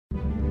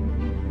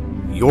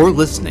You're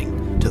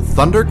listening to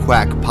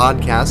Thunderquack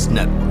Podcast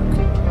Network.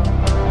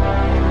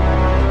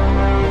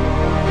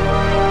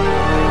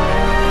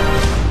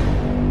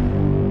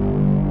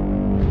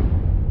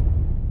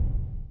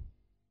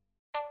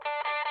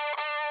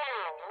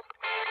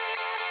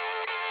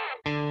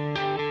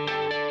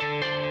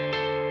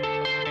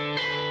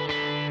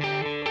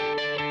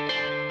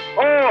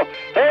 Oh,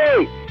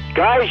 hey,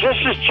 guys, this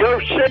is Joe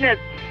Sinnott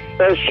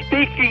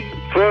speaking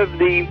from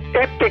the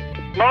Epic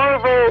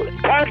Marvel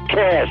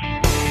Podcast.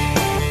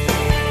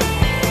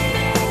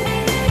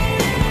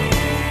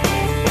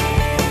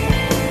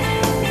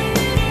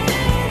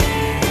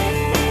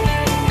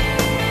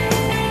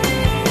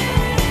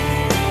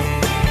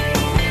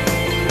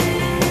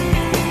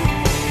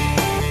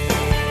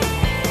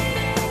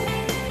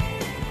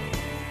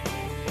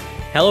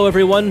 Hello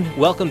everyone,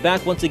 welcome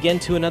back once again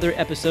to another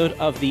episode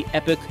of the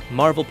Epic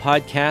Marvel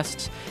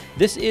Podcast.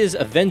 This is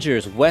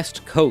Avengers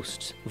West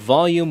Coast,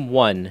 Volume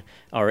 1,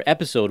 or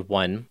Episode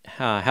 1,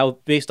 how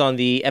based on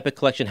the Epic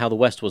Collection How the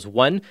West Was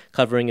Won,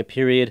 covering a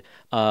period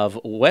of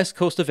West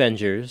Coast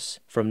Avengers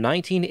from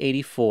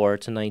 1984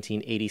 to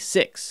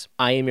 1986.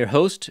 I am your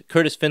host,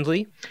 Kurtis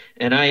Findley.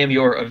 And I am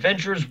your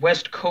Avengers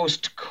West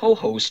Coast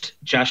co-host,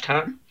 Josh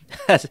Tom.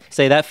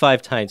 Say that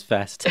 5 times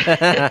fast.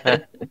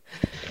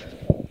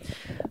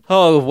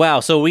 Oh,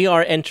 wow. So we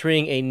are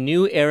entering a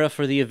new era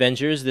for the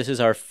Avengers. This is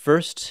our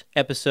first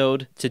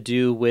episode to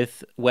do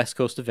with West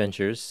Coast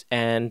Avengers,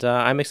 and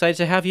I'm excited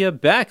to have you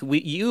back.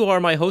 You are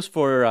my host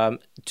for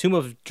Tomb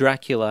of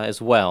Dracula as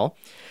well.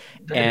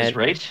 That is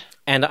right.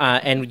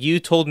 And you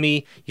told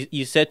me,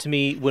 you said to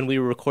me when we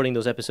were recording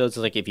those episodes,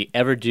 like, if you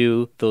ever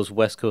do those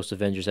West Coast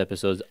Avengers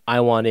episodes, I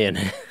want in.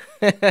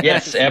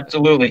 Yes,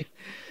 absolutely.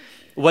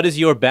 What is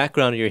your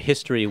background or your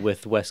history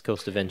with West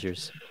Coast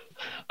Avengers?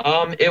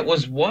 It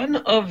was one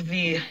of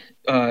the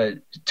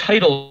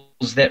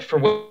titles that for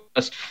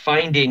was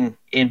finding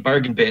in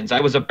bargain bins. I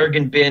was a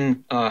bargain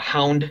bin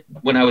hound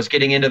when I was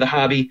getting into the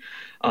hobby.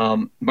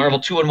 Marvel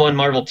 2-in-1,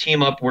 Marvel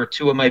Team Up were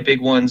two of my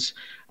big ones.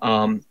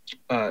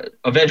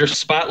 Avengers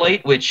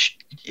Spotlight, which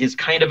is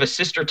kind of a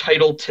sister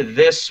title to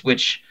this,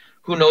 which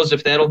who knows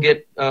if that'll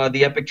get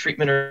the epic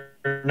treatment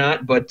or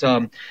not, but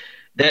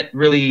that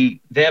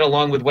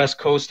along with West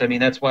Coast, I mean,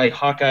 that's why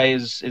Hawkeye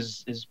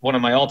is one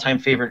of my all-time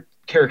favorite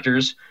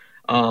characters,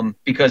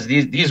 because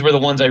these were the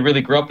ones I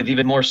really grew up with,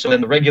 even more so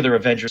than the regular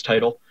Avengers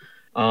title.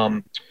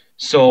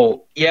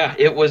 So yeah,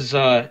 it was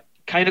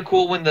kind of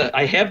cool when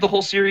I have the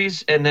whole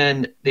series, and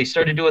then they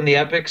started doing the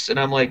epics, and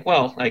I'm like,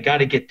 well, I got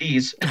to get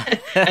these.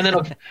 And then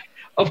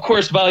of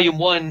course, Volume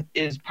 1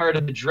 is part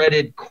of the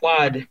dreaded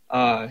quad,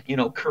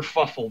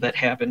 kerfuffle that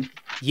happened.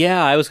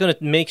 Yeah, I was going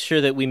to make sure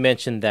that we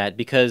mentioned that,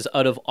 because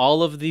out of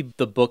all of the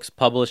books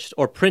published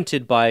or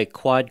printed by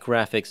Quad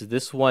Graphics,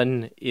 this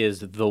one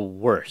is the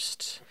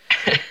worst.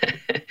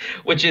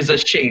 Which is a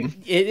shame.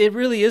 It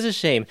really is a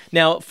shame.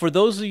 Now, for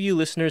those of you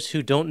listeners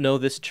who don't know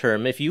this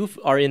term, if you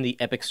are in the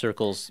epic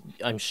circles,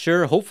 I'm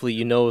sure, hopefully,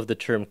 you know of the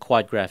term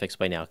quad graphics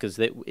by now, because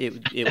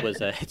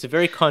it's a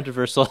very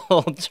controversial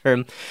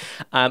term.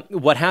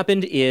 What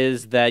happened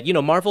is that,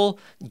 Marvel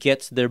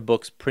gets their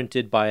books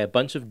printed by a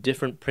bunch of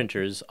different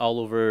printers all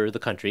over the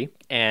country,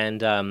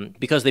 and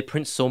because they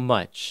print so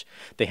much,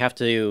 they have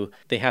to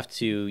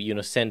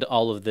send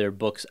all of their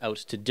books out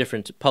to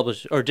different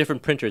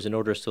different printers in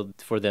order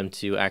for them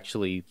to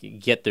actually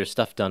get their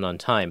stuff done on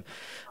time.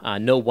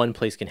 No one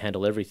place can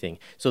handle everything.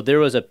 So there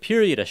was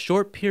a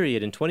short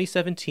period in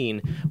 2017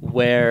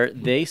 where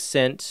they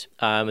sent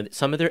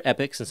some of their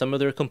epics and some of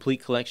their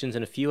complete collections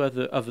and a few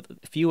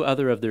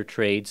other of their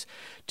trades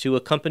to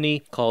a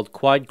company called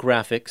Quad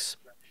Graphics,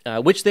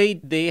 which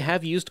they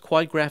have used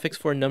Quad Graphics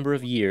for a number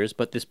of years,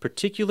 but this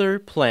particular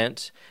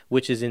plant,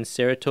 which is in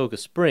Saratoga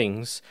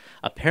Springs,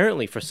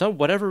 apparently for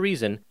whatever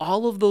reason,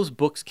 all of those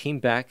books came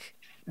back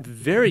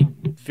very,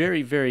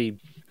 very, very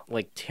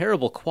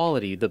terrible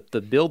quality. The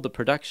build, the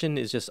production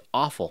is just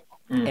awful.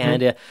 Mm-hmm.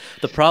 And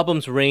the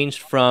problems ranged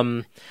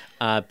from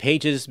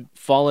pages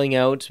falling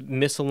out,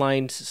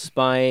 misaligned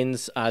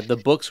spines,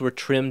 the books were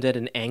trimmed at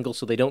an angle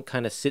so they don't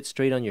kind of sit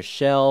straight on your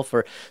shelf,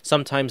 or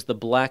sometimes the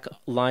black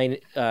line,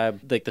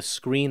 the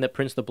screen that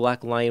prints the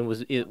black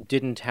line it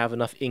didn't have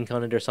enough ink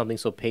on it or something,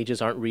 so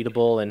pages aren't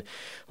readable, and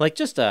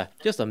just a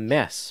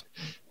mess.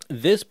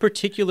 This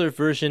particular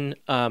version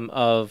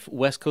of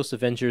West Coast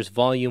Avengers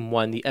Volume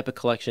 1, the Epic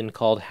Collection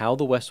called How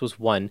the West Was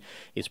Won,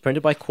 is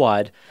printed by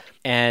Quad,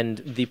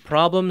 and the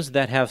problems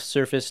that have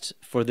surfaced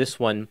for this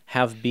one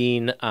have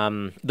been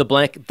the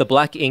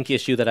black ink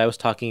issue that I was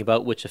talking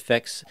about, which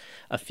affects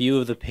a few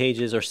of the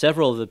pages, or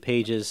several of the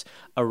pages,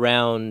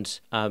 around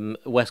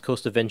West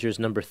Coast Avengers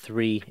number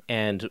 3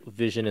 and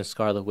Vision and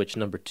Scarlet Witch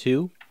number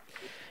 2.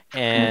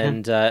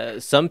 And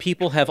some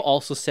people have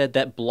also said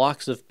that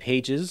blocks of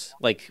pages,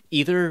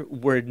 either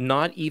were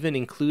not even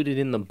included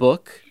in the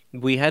book,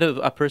 We had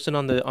a person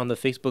on the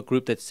Facebook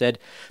group that said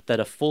that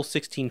a full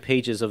 16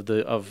 pages of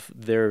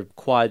their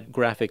quad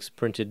graphics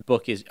printed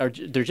book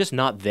they're just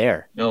not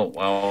there. Oh,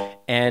 wow.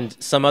 And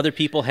some other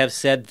people have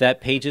said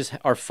that pages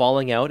are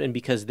falling out, and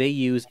because they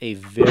use a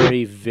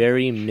very,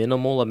 very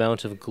minimal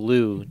amount of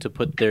glue to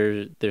put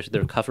their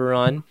cover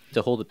on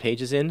to hold the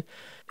pages in,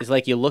 it's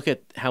like you look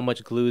at how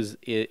much glue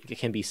it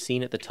can be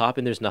seen at the top,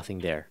 and there's nothing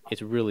there.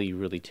 It's really,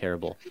 really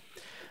terrible.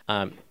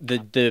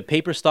 The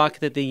paper stock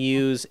that they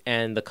use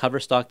and the cover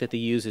stock that they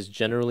use is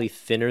generally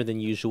thinner than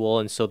usual,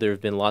 and so there have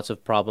been lots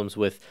of problems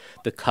with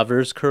the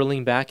covers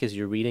curling back as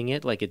you're reading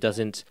it. Like, it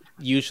doesn't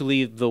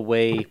usually, the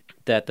way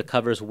that the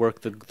covers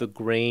work, the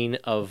grain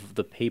of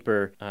the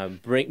paper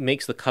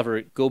makes the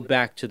cover go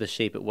back to the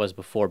shape it was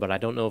before, but I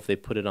don't know if they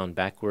put it on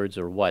backwards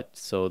or what.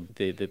 So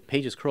the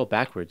pages curl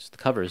backwards, the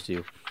covers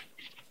do.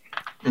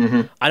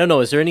 Mm-hmm. I don't know.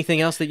 Is there anything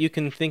else that you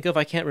can think of?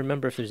 I can't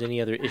remember if there's any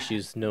other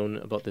issues known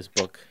about this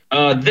book.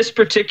 This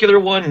particular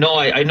one, no,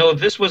 I know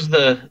this was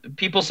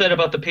people said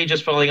about the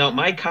pages falling out.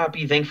 My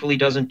copy thankfully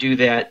doesn't do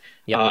that.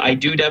 Yep. I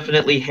do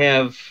definitely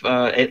have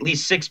at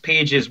least 6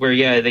 pages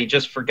where, they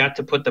just forgot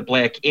to put the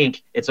black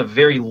ink. It's a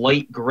very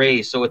light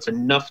gray, so it's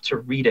enough to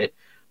read it.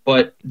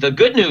 But the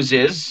good news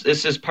is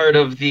this is part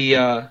of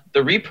the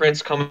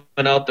reprints coming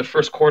out the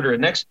first quarter of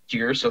next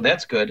year, so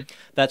that's good.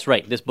 That's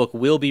right. This book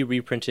will be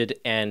reprinted,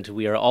 and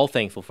we are all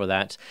thankful for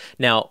that.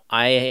 Now,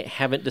 I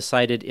haven't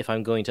decided if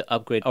I'm going to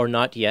upgrade or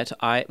not yet.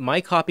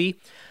 My copy,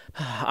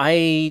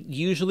 I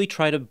usually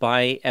try to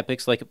buy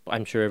epics, like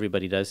I'm sure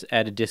everybody does,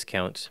 at a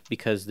discount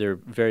because they're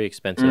very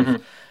expensive.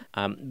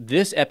 Mm-hmm.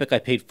 This epic I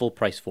paid full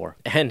price for,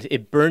 and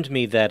it burned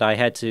me that I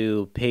had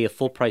to pay a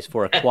full price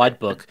for a quad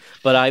book,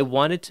 but I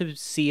wanted to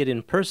see it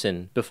in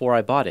person before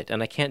I bought it,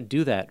 and I can't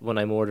do that when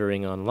I'm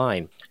ordering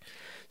online.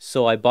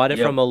 So I bought it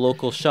from a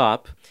local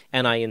shop,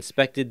 and I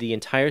inspected the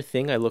entire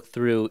thing. I looked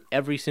through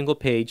every single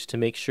page to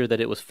make sure that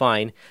it was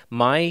fine.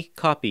 My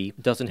copy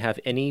doesn't have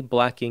any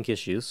black ink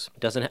issues.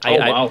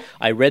 Wow.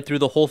 I read through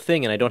the whole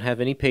thing, and I don't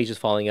have any pages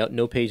falling out.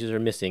 No pages are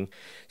missing.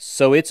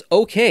 So it's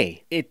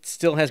okay. It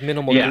still has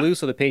minimal glue,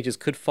 so the pages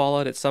could fall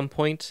out at some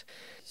point.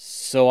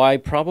 So I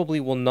probably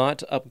will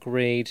not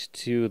upgrade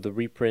to the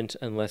reprint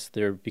unless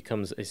there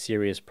becomes a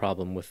serious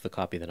problem with the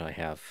copy that I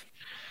have.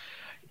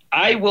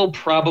 I will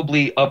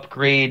probably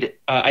upgrade.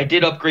 I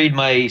did upgrade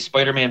my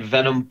Spider-Man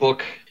Venom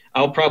book.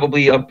 I'll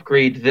probably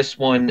upgrade this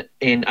one,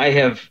 and I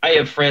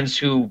have friends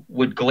who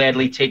would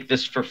gladly take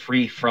this for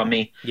free from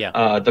me.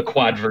 Yeah. The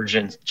quad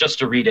version, just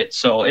to read it.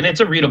 So, and it's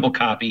a readable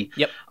copy.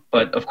 Yep.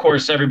 But of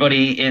course,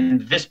 everybody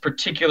in this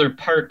particular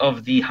part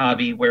of the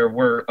hobby, where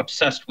we're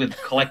obsessed with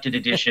collected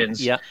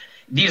editions,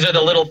 these are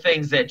the little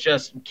things that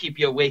just keep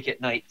you awake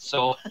at night.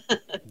 So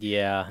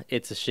yeah,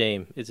 it's a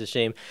shame. It's a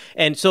shame.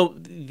 And so,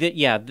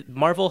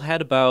 Marvel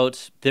had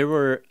there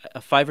were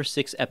 5 or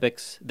 6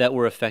 epics that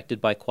were affected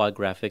by quad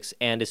graphics.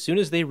 And as soon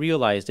as they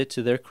realized it,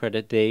 to their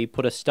credit, they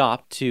put a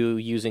stop to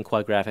using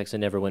quad graphics and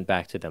never went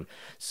back to them.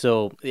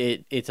 So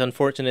it's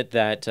unfortunate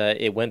that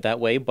it went that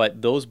way.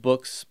 But those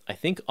books, I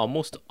think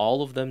almost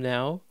all of them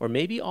now, or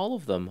maybe all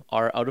of them,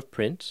 are out of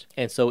print.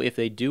 And so if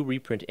they do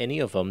reprint any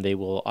of them, they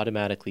will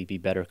automatically be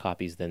better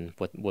copies than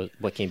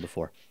what came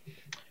before.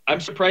 I'm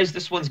surprised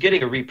this one's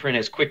getting a reprint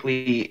as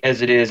quickly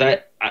as it is.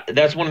 I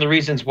that's one of the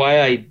reasons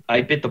why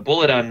I bit the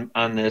bullet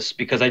on this,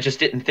 because I just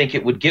didn't think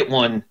it would get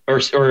one,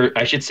 or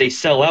I should say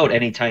sell out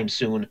anytime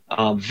soon.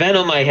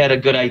 Venom, I had a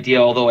good idea,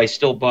 although I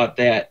still bought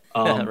that.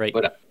 Right.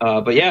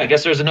 But yeah, I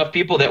guess there's enough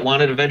people that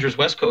wanted Avengers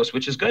West Coast,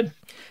 which is good.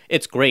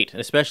 It's great,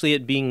 especially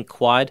it being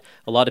quad.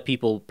 A lot of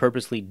people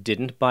purposely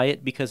didn't buy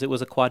it because it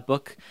was a quad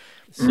book.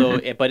 So,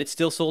 but it's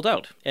still sold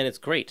out, and it's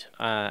great.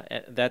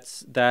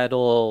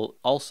 That'll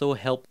also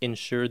help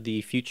ensure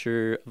the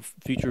future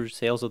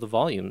sales of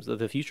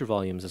the future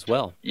volumes as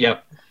well.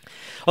 Yep.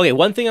 Okay,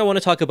 one thing I want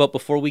to talk about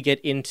before we get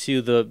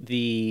into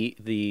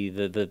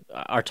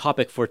our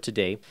topic for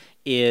today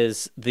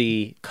is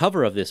the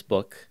cover of this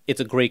book. It's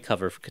a great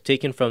cover,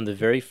 taken from the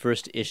very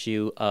first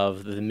issue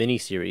of the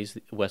miniseries,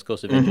 the West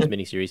Coast Avengers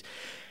miniseries.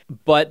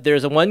 But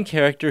there's one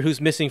character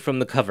who's missing from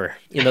the cover.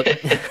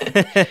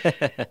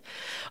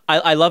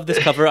 I love this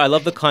cover. I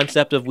love the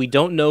concept of we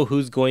don't know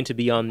who's going to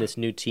be on this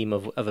new team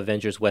of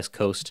Avengers West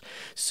Coast.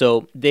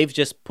 So they've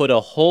just put a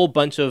whole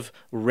bunch of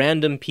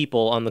random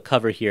people on the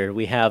cover here.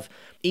 We have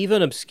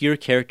even obscure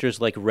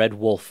characters like Red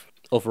Wolf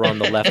over on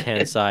the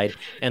left-hand side,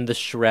 and the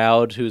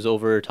Shroud, who's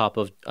over top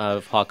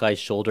of Hawkeye's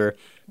shoulder.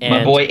 And,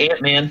 my boy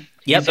Ant-Man.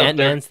 Yep,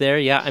 Ant-Man's there.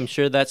 Yeah, I'm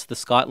sure that's the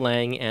Scott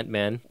Lang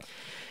Ant-Man.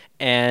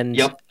 And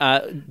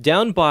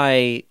down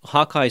by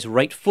Hawkeye's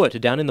right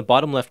foot, down in the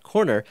bottom left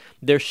corner,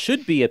 there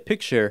should be a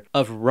picture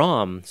of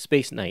Rom,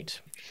 Space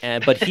Knight.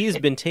 But he's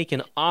been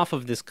taken off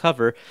of this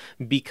cover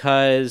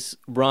because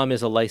Rom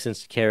is a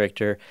licensed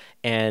character,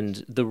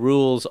 and the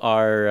rules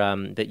are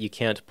that you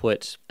can't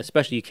put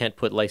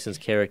licensed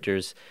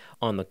characters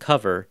on the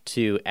cover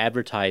to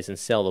advertise and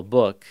sell a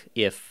book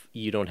if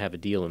you don't have a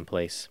deal in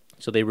place.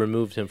 So they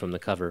removed him from the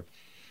cover.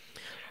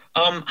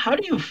 How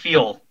do you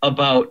feel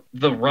about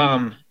the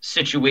ROM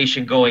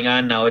situation going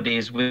on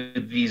nowadays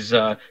with these?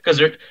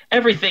 Because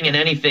everything and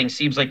anything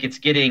seems like it's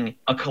getting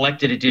a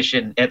collected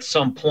edition at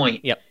some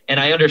point. Yep. And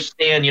I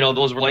understand,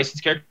 those were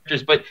licensed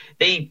characters, but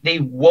they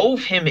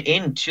wove him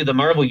into the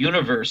Marvel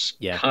universe,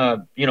 Yeah.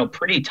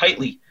 pretty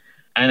tightly.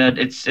 And I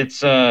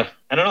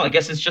don't know. I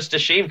guess it's just a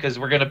shame because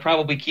we're gonna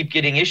probably keep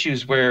getting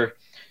issues where,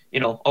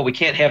 oh, we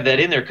can't have that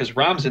in there because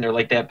ROM's in there,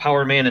 like that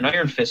Power Man and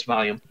Iron Fist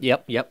volume.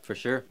 Yep, for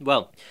sure.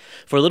 Well,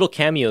 for little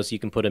cameos, you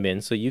can put him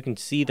in, so you can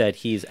see that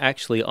he's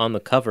actually on the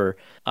cover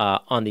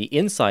on the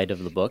inside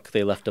of the book.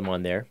 They left him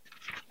on there.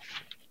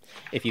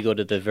 If you go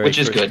to the very Which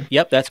is first... good.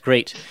 Yep, that's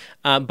great.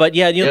 But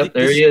yeah,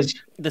 there he is.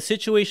 The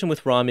situation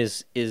with Rom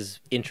is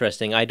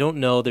interesting. I don't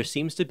know. There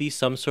seems to be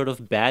some sort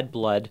of bad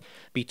blood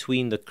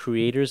between the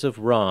creators of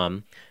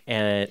Rom,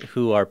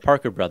 who are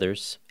Parker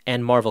brothers,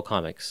 and Marvel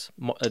Comics.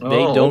 They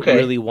don't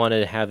really want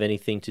to have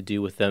anything to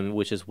do with them,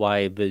 which is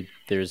why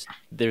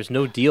there's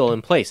no deal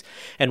in place.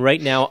 And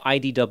right now,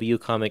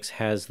 IDW Comics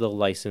has the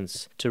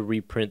license to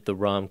reprint the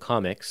Rom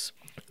comics.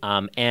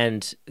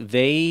 And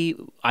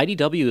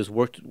IDW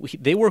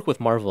work with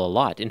Marvel a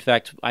lot. In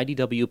fact,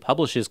 IDW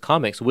publishes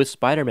comics with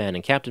Spider-Man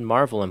and Captain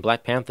Marvel and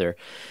Black Panther.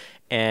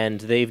 And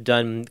they've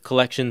done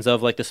collections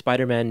of like the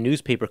Spider-Man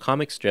newspaper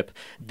comic strip.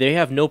 They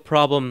have no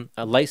problem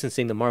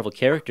licensing the Marvel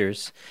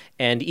characters,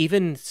 and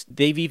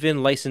they've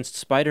even licensed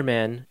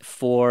Spider-Man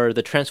for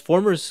the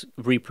Transformers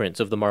reprints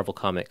of the Marvel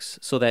comics,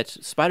 so that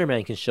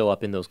Spider-Man can show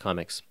up in those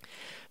comics.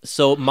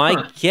 So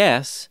my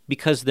guess,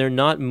 because they're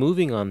not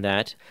moving on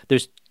that,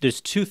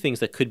 there's two things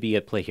that could be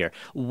at play here.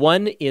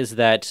 One is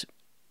that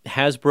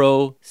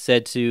Hasbro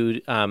said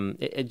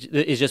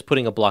is just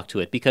putting a block to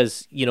it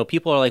because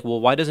people are like,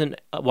 well, why don't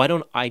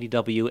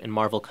IDW and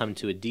Marvel come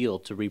to a deal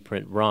to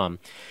reprint ROM?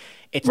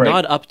 It's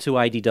not up to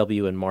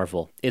IDW and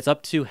Marvel. It's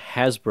up to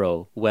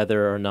Hasbro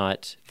whether or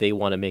not they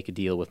want to make a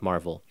deal with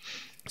Marvel.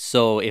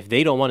 So if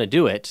they don't want to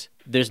do it,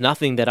 there's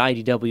nothing that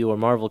IDW or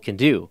Marvel can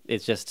do.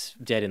 It's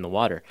just dead in the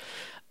water.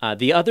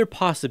 The other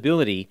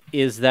possibility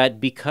is that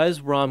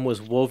because ROM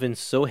was woven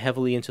so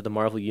heavily into the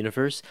Marvel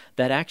Universe,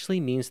 that actually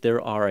means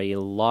there are a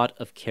lot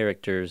of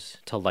characters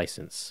to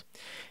license.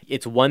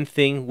 It's one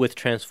thing with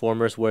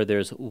Transformers where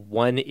there's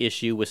one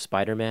issue with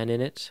Spider-Man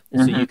in it,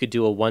 so you could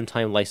do a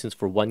one-time license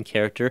for one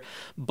character,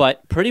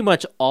 but pretty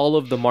much all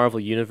of the Marvel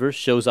Universe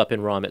shows up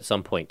in ROM at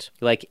some point,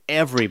 like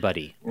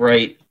everybody.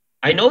 Right.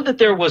 I know that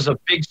there was a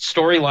big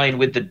storyline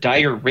with the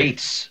Dire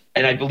Wraiths,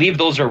 and I believe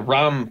those are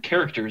ROM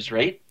characters,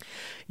 right?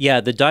 Yeah,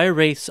 the Dire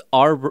Wraiths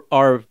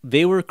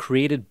they were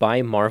created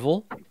by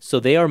Marvel, so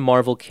they are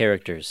Marvel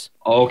characters.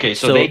 Okay,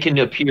 so they can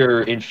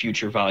appear in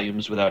future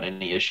volumes without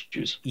any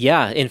issues.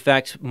 Yeah, in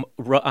fact,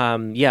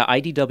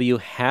 IDW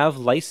have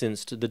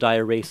licensed the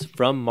Dire Wraiths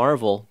from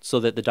Marvel so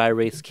that the Dire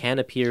Wraiths can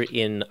appear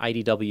in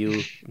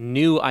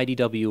new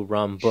IDW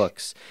ROM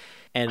books.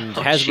 And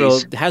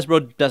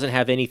Hasbro doesn't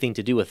have anything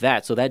to do with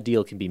that, so that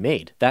deal can be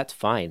made. That's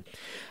fine.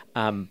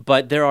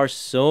 But there are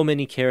so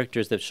many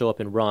characters that show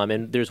up in ROM,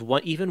 and there's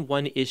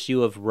one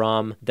issue of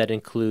ROM that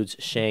includes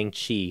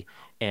Shang-Chi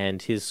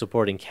and his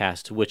supporting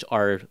cast, which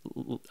are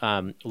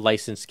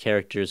licensed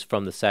characters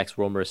from the Sax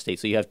Romer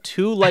estate. So you have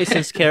two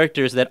licensed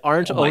characters that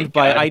aren't owned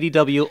by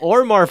IDW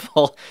or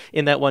Marvel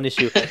in that one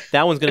issue.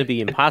 That one's going to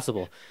be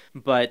impossible.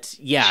 But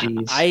yeah,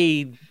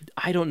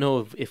 I don't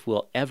know if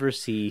we'll ever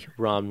see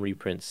ROM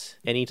reprints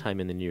anytime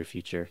in the near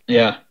future.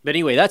 Yeah. But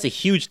anyway, that's a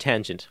huge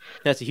tangent.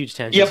 Yep,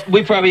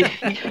 you'll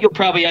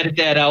probably edit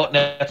that out, and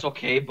that's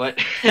okay, but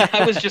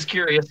I was just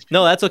curious.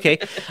 No, that's okay.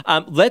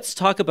 Let's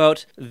talk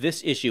about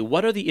this issue.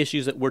 What are the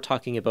issues that we're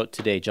talking about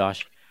today,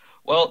 Josh?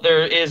 Well,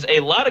 there is a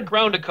lot of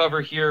ground to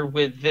cover here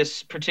with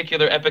this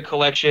particular Epic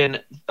collection.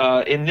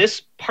 In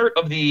this part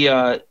of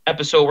the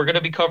episode, we're going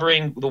to be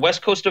covering the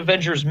West Coast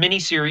Avengers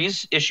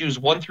miniseries, issues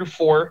 1 through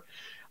 4,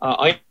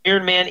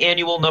 Iron Man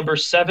Annual number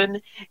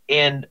 7,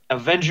 and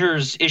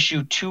Avengers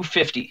issue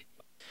 250.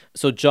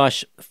 So,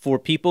 Josh, for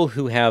people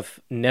who have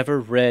never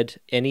read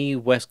any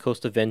West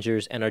Coast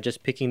Avengers and are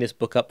just picking this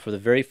book up for the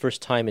very first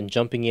time and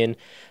jumping in,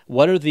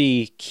 what are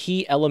the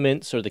key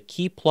elements or the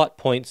key plot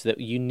points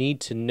that you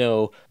need to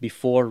know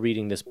before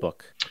reading this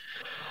book?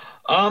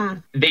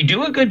 They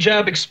do a good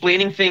job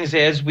explaining things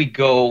as we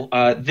go.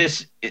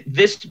 This,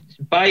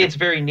 by its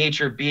very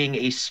nature, being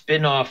a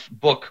spin-off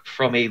book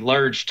from a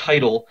large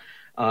title,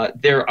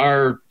 there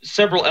are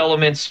several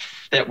elements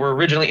that were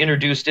originally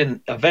introduced in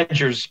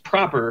Avengers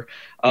proper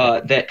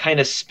that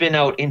kind of spin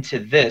out into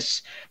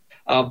this.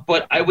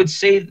 But I would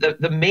say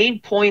the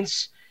main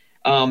points,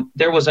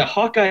 there was a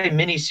Hawkeye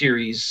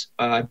miniseries,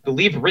 I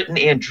believe written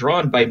and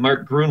drawn by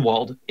Mark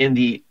Grunwald in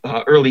the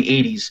early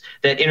 80s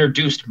that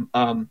introduced,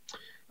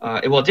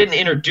 it didn't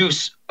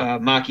introduce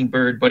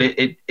Mockingbird, but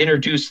it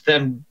introduced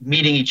them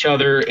meeting each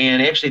other,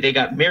 and actually they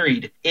got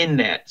married in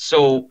that.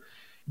 So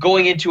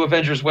going into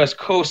Avengers West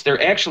Coast,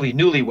 they're actually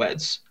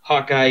newlyweds,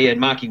 Hawkeye and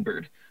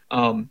Mockingbird.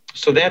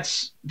 So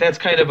that's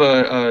kind of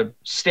a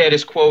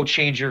status quo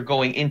changer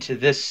going into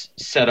this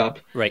setup.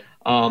 Right.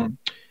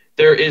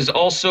 There is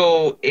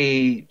also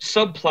a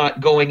subplot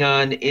going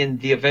on in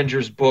the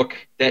Avengers book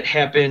that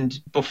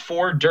happened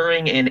before,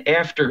 during, and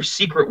after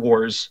Secret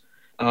Wars.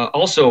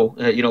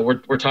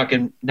 We're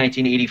talking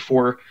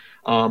 1984.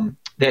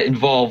 That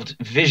involved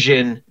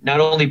Vision not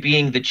only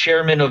being the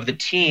chairman of the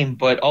team,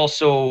 but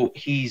also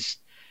he's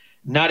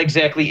not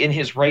exactly in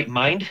his right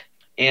mind.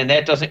 And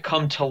that doesn't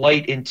come to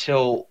light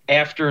until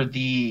after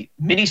the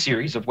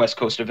miniseries of West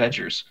Coast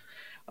Avengers.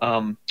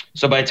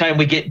 So by the time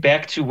we get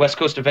back to West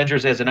Coast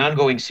Avengers as an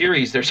ongoing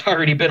series, there's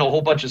already been a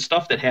whole bunch of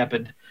stuff that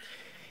happened.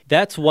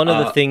 That's one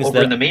of the things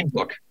in the main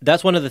book.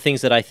 That's one of the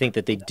things that I think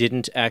that they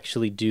didn't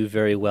actually do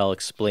very well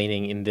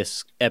explaining in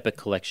this epic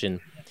collection,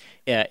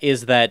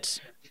 is that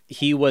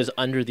he was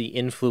under the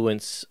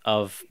influence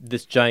of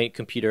this giant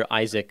computer,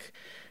 Isaac,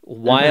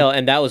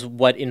 and that was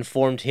what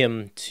informed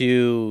him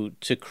to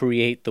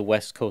create the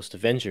West Coast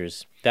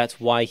Avengers. That's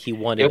why he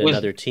wanted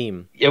another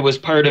team. It was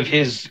part of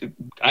his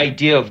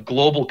idea of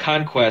global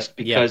conquest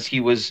because he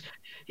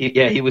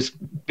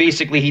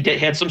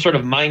had some sort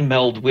of mind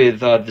meld with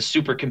the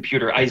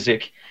supercomputer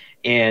Isaac.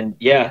 And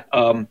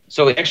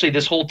so actually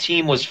this whole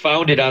team was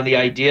founded on the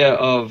idea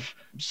of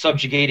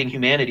subjugating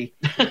humanity.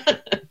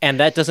 And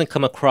that doesn't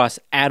come across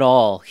at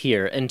all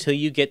here until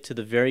you get to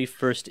the very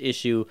first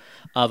issue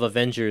of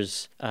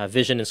Avengers,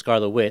 Vision and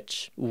Scarlet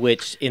Witch,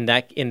 which in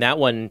that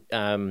one,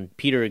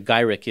 Peter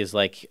Gyrick is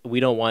like, we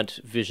don't want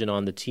Vision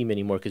on the team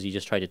anymore because he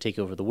just tried to take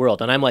over the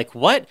world. And I'm like,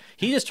 what?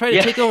 He just tried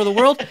to take over the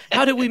world?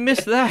 How did we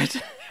miss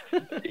that?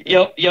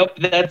 Yep.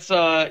 That's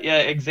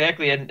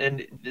exactly.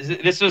 And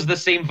this was the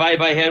same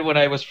vibe I had when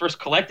I was first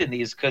collecting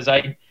these, because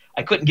I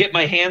couldn't get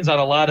my hands on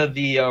a lot of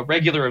the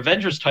regular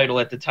Avengers title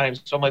at the time.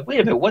 So I'm like, wait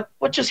a minute,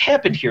 what just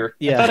happened here?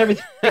 Yeah. I thought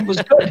everything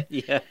was good.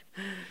 Yeah.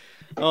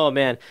 Oh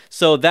man,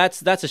 so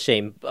that's a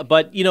shame.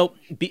 But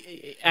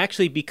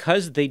actually,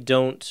 because they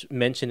don't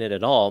mention it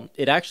at all,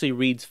 it actually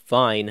reads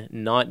fine,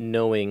 not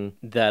knowing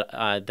that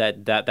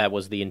that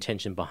was the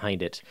intention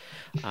behind it.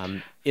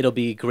 It'll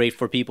be great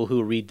for people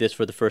who read this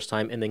for the first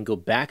time and then go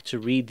back to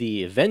read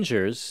the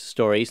Avengers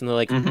stories, and they're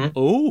like,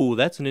 "Oh,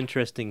 that's an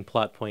interesting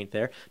plot point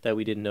there that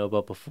we didn't know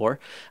about before."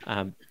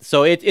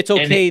 So it's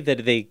okay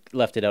that they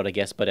left it out, I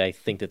guess, but I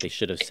think that they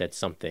should have said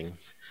something.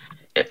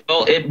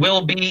 It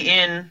will be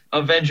in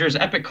Avengers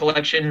Epic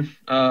Collection,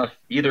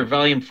 either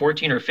volume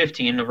 14 or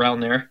 15,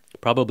 around there.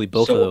 Probably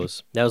both of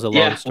those. That was a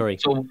long story.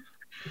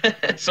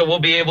 So we'll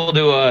be able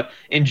to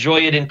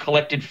enjoy it in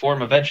collected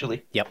form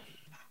eventually. Yep.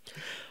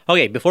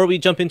 Okay, before we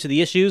jump into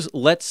the issues,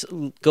 let's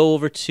go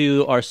over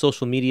to our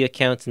social media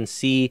accounts and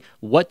see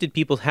what did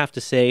people have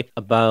to say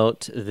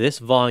about this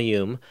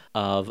volume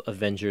of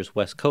Avengers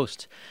West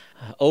Coast.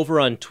 Over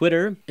on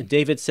Twitter,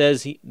 David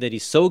says that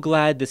he's so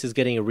glad this is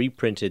getting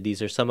reprinted.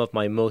 These are some of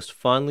my most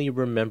fondly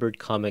remembered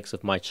comics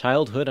of my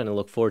childhood, and I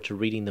look forward to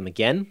reading them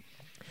again.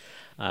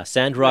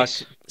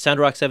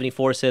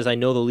 Sandrock74 says, I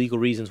know the legal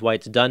reasons why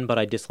it's done, but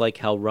I dislike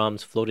how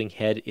Rom's floating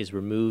head is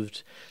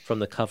removed from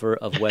the cover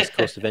of West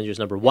Coast Avengers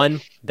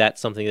 #1.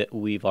 That's something that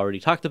we've already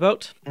talked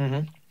about.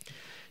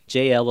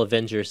 JL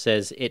Avenger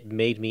says, it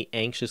made me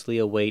anxiously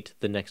await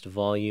the next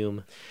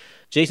volume.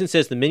 Jason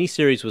says the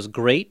miniseries was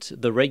great.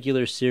 The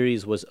regular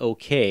series was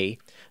okay.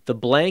 The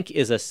blank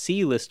is a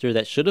C-lister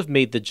that should have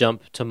made the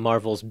jump to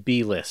Marvel's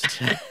B-list.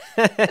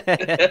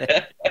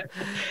 The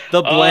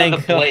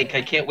blank. The blank.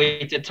 I can't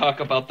wait to talk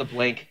about the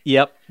blank.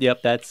 Yep.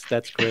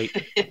 That's great.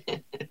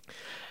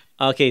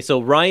 Okay, so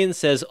Ryan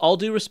says, all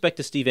due respect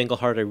to Steve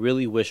Englehart, I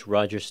really wish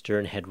Roger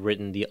Stern had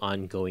written the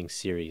ongoing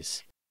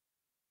series.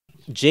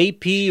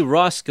 JP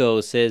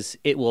Roscoe says,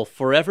 it will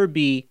forever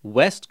be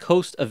West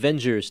Coast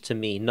Avengers to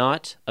me,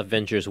 not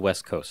Avengers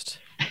West Coast.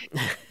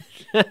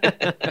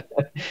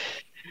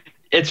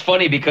 It's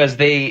funny because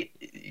they,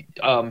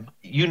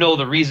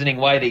 the reasoning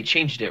why they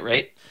changed it,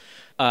 right?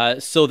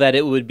 So that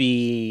it would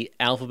be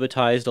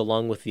alphabetized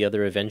along with the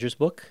other Avengers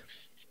book?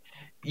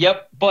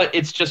 Yep, but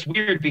it's just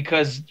weird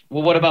because,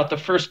 well, what about the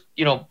first,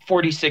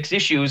 46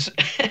 issues?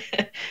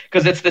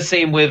 Because it's the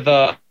same with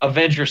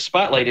Avengers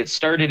Spotlight. It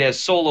started as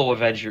solo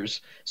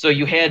Avengers. So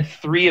you had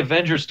 3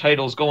 Avengers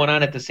titles going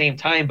on at the same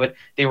time, but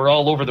they were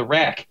all over the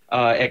rack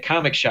at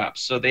comic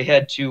shops. So they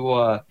had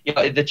to,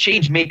 the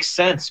change makes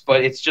sense,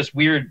 but it's just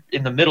weird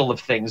in the middle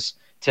of things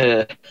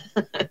to,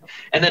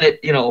 and then it,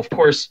 of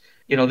course,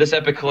 this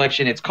epic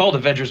collection, it's called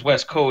Avengers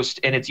West Coast,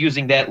 and it's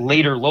using that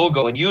later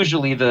logo. And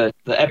usually the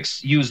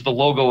epics use the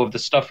logo of the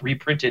stuff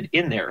reprinted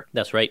in there.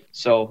 That's right.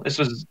 So this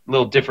was a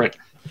little different.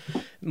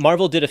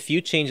 Marvel did a few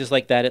changes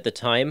like that at the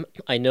time.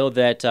 I know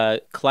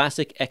that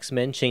Classic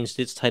X-Men changed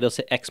its title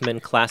to X-Men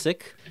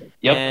Classic.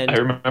 Yep, and I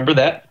remember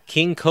that.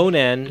 King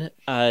Conan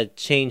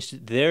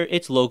changed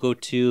its logo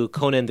to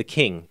Conan the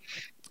King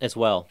as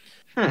well.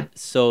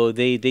 So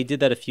they did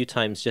that a few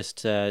times just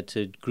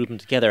to group them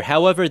together.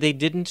 However, they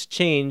didn't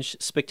change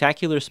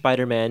Spectacular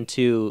Spider-Man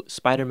to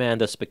Spider-Man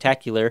the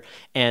Spectacular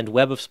and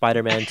Web of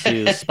Spider-Man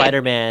to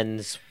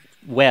Spider-Man's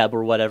Web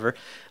or whatever.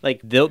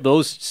 Like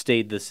those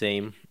stayed the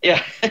same.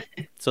 Yeah.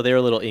 So they were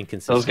a little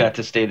inconsistent. Those got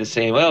to stay the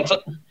same. Well,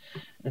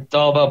 It's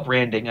all about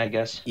branding, I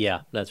guess.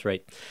 Yeah, that's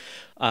right.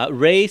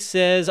 Ray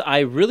says, I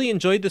really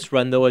enjoyed this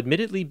run, though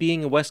admittedly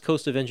being a West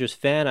Coast Avengers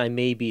fan, I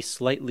may be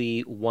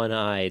slightly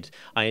one-eyed.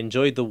 I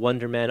enjoyed the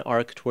Wonder Man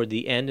arc toward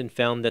the end and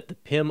found that the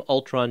Pym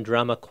Ultron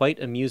drama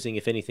quite amusing,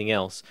 if anything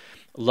else.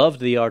 Loved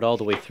the art all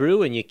the way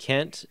through, and you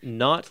can't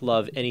not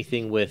love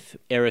anything with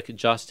Eric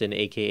Justin,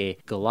 a.k.a.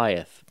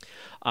 Goliath.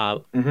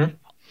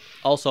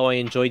 Also, I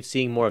enjoyed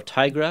seeing more of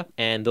Tigra,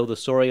 and though the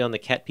story on the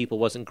cat people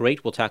wasn't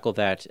great, we'll tackle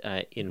that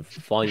in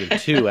Volume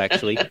 2,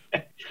 actually.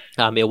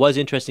 It was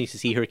interesting to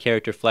see her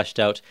character fleshed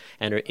out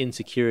and her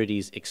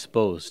insecurities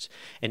exposed.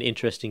 An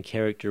interesting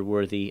character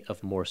worthy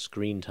of more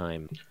screen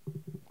time.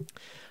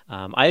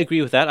 I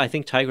agree with that. I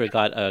think Tigra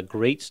got a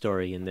great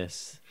story in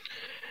this.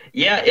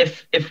 Yeah,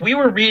 if we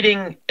were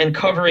reading and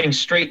covering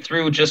straight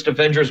through just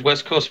Avengers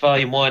West Coast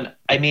Volume 1,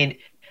 I mean,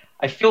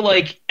 I feel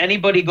like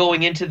anybody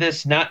going into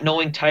this not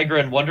knowing Tigra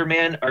and Wonder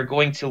Man are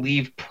going to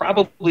leave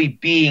probably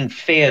being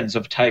fans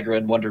of Tigra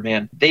and Wonder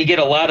Man. They get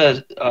a lot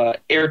of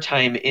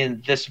airtime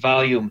in this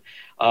volume.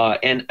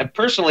 And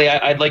personally,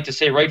 I'd like to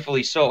say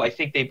rightfully so. I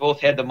think they both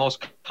had the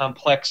most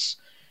complex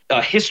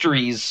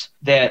histories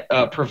that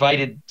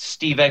provided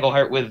Steve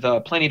Englehart with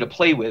plenty to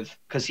play with,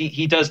 because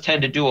he does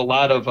tend to do a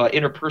lot of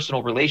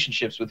interpersonal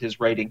relationships with his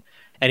writing.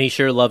 And he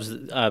sure loves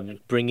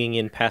bringing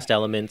in past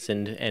elements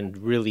and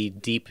really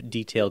deep,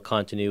 detailed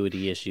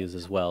continuity issues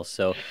as well.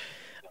 So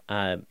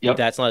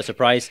that's not a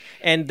surprise.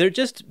 And they're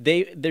just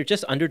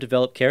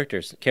underdeveloped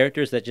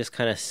characters that just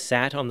kind of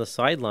sat on the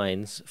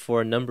sidelines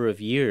for a number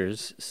of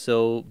years.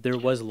 So there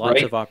was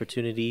lots of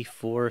opportunity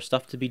for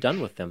stuff to be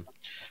done with them.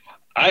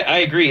 I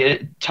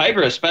agree.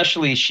 Tigra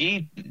especially,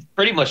 she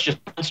pretty much just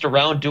bounced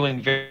around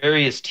doing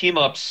various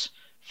team-ups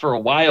for a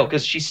while,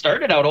 because she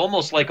started out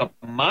almost like a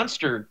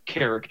monster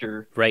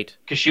character. Right.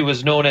 Because she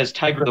was known as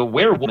Tigra the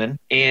Werewoman.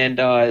 And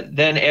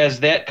then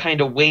as that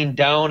kind of waned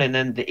down, and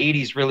then the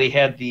 80s really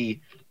had the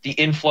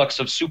influx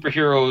of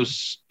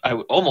superheroes, I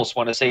would almost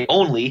want to say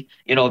only,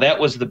 that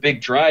was the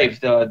big drive.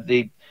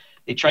 They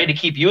tried to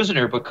keep using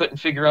her, but couldn't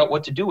figure out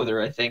what to do with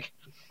her, I think.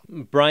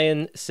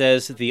 Brian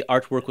says the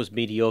artwork was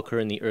mediocre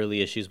in the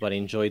early issues, but I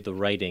enjoyed the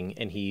writing,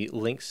 and he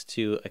links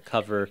to a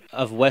cover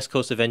of West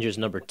Coast Avengers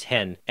number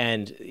 10.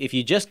 And if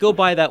you just go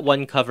by that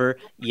one cover,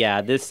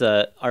 this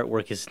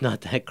artwork is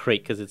not that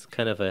great, because it's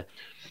kind of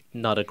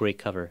not a great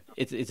cover.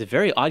 It's a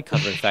very odd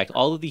cover. In fact,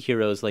 all of the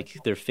heroes, like,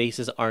 their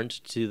faces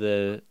aren't to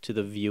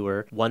the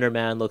viewer. Wonder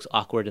Man looks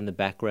awkward in the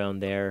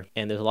background there,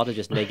 and there's a lot of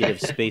just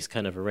negative space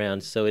kind of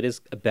around. So it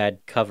is a bad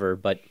cover,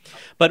 but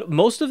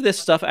most of this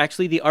stuff,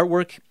 actually, the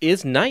artwork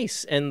is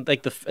nice, and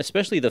like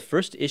especially the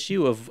first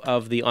issue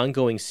of the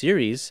ongoing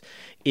series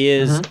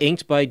is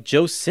inked by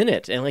Joe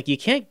Sinnott, and like you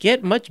can't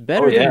get much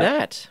better than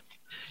that.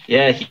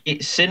 Yeah,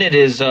 Sinnott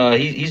is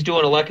he's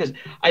doing a lot, because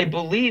I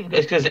believe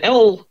because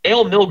Al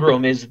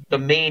Milgrom is the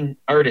main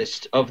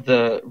artist of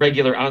the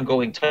regular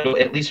ongoing title,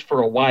 at least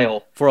for a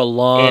while. For a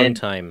long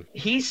time.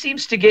 He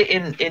seems to get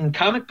in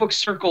comic book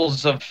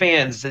circles of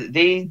fans,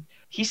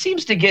 he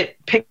seems to get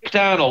picked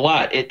on a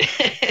lot.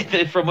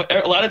 From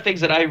a lot of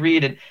things that I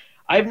read, and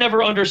I've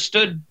never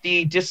understood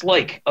the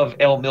dislike of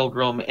Al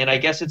Milgrom, and I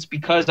guess it's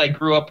because I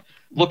grew up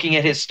looking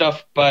at his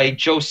stuff by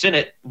Joe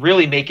Sinnott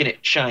really making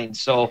it shine.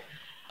 So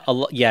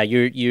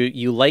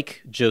you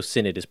like Joe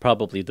Sinnott is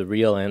probably the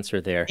real answer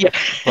there. Yeah,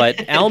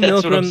 but Al that's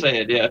Milgrom, what I'm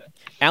saying, yeah.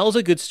 Al's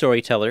a good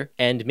storyteller,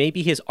 and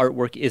maybe his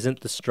artwork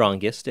isn't the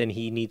strongest, and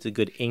he needs a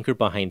good anchor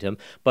behind him.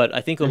 But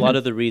I think a lot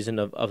of the reason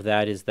of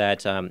that is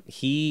that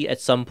he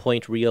at some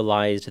point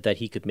realized that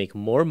he could make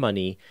more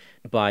money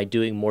by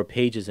doing more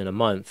pages in a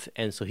month,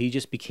 and so he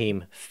just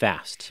became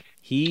fast.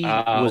 He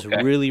was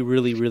really,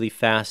 really, really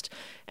fast.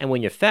 And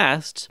when you're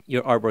fast,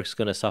 your artwork's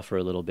going to suffer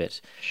a little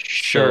bit.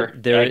 Sure.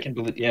 So I can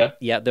believe, yeah.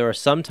 Yeah, there are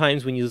some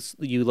times when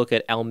you look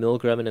at Al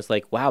Milgrom and it's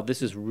like, wow,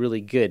 this is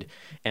really good.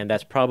 And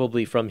that's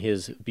probably from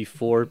his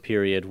before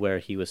period where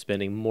he was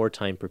spending more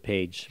time per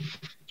page.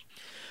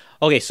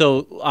 Okay,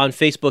 so on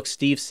Facebook,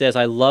 Steve says,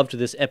 I loved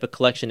this epic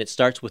collection. It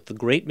starts with the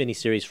great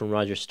miniseries from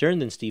Roger Stern,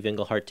 then Steve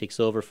Englehart takes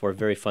over for a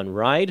very fun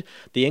ride.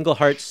 The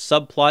Englehart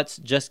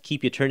subplots just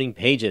keep you turning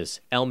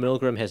pages. Al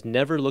Milgrom has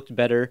never looked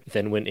better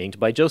than when inked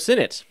by Joe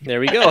Sinnott. There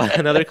we go,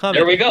 another comment.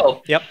 There we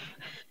go. Yep.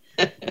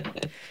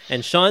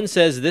 And Sean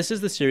says, this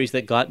is the series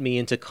that got me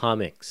into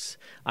comics.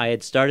 I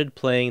had started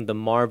playing the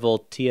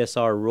Marvel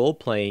TSR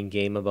role-playing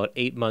game about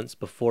 8 months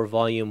before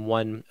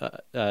before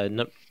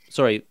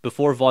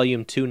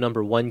Volume 2,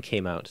 Number 1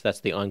 came out. That's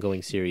the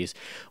ongoing series.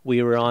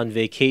 We were on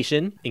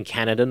vacation, in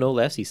Canada no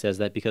less, he says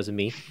that because of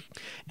me,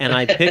 and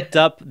I picked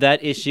up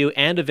that issue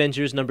and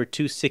Avengers number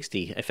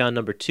 260. I found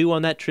number 2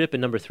 on that trip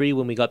and number 3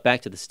 when we got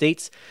back to the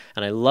States,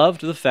 and I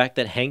loved the fact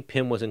that Hank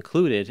Pym was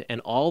included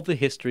and all the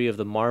history of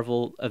the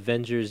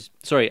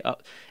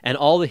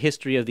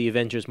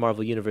Avengers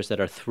Marvel Universe that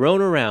are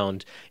thrown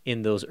around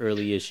in those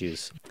early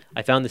issues.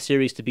 I found the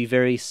series to be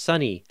very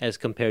sunny as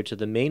compared to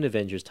the main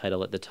Avengers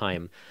title at the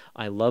time.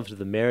 I loved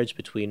the marriage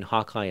between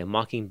Hawkeye and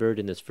Mockingbird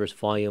in this first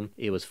volume.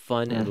 It was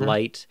fun and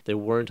light. There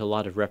weren't a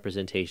lot of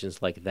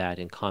representations like that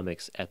in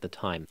comics at the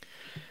time.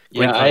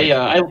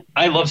 Yeah,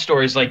 I love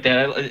stories like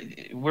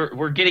that.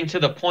 We're getting to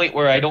the point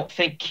where I don't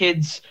think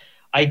kids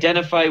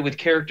identify with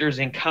characters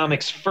in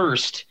comics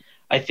first.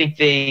 I think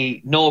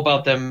they know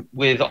about them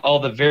with all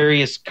the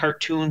various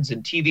cartoons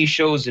and TV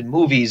shows and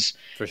movies.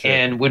 For sure.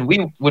 And when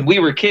we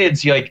were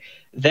kids, like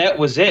that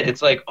was it.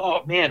 It's like,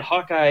 oh man,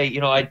 Hawkeye.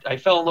 I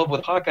fell in love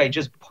with Hawkeye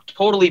just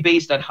totally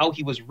based on how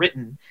he was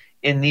written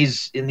in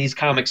these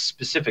comics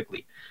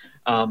specifically.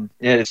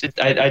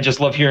 I just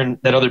love hearing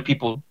that other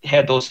people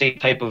had those same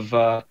type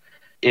of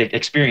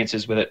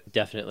experiences with it.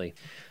 Definitely.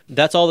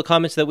 That's all the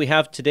comments that we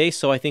have today,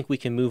 so I think we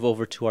can move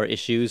over to our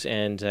issues,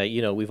 and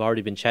we've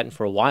already been chatting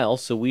for a while,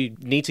 so we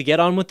need to get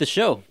on with the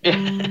show.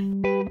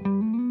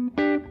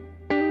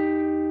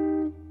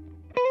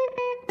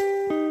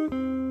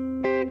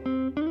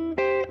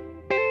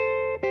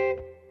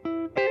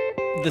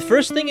 The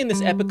first thing in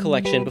this epic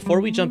collection, before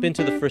we jump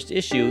into the first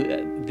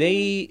issue,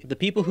 the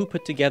people who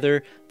put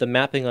together the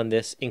mapping on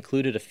this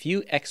included a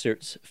few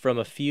excerpts from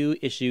a few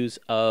issues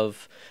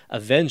of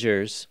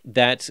Avengers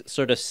that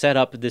sort of set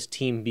up this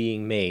team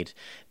being made.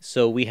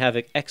 So we have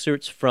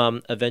excerpts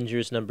from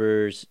Avengers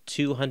numbers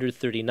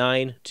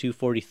 239,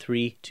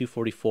 243,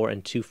 244,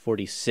 and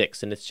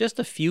 246, and it's just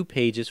a few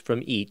pages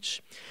from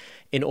each,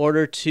 in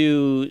order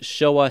to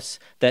show us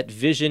that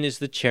Vision is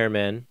the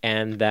chairman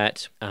and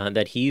that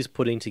he's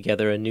putting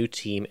together a new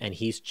team and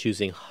he's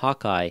choosing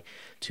Hawkeye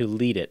to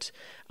lead it.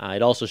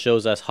 It also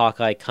shows us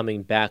Hawkeye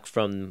coming back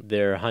from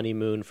their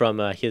honeymoon, from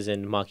his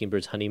and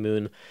Mockingbird's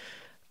honeymoon.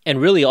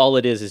 And really all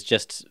it is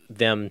just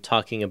them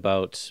talking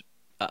about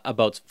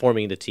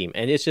forming the team,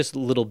 and it's just a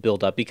little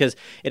build up, because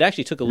it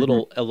actually took a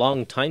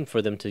long time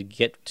for them to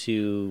get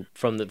to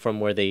from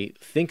where they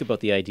think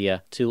about the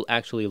idea to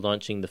actually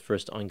launching the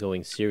first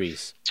ongoing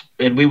series.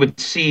 And we would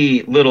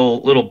see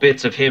little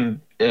bits of him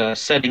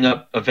setting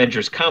up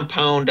Avengers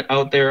compound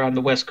out there on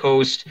the West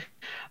Coast.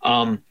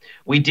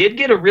 We did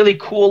get a really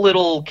cool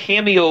little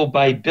cameo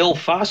by Bill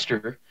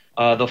Foster,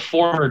 the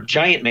former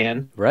Giant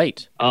Man,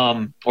 right?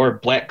 Or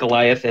Black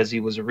Goliath, as he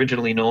was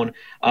originally known,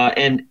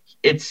 and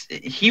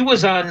he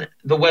was on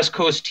the West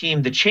Coast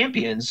team, the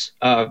Champions,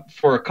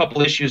 for a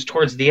couple issues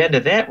towards the end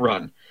of that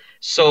run.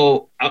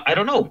 So I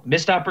don't know,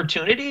 missed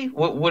opportunity.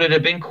 Would it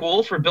have been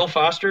cool for Bill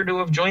Foster to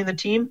have joined the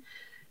team?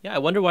 Yeah, I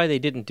wonder why they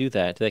didn't do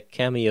that. That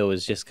cameo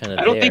is just kind of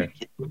I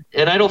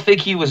don't think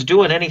he was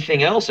doing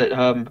anything else.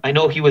 I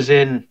know he was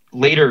in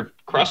later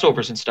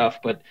crossovers and stuff,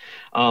 but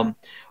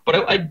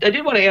I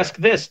did want to ask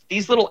this: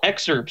 these little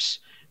excerpts,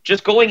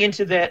 just going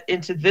into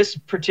this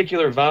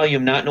particular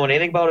volume, not knowing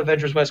anything about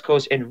Avengers West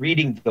Coast and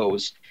reading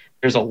those,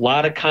 there's a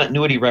lot of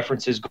continuity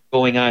references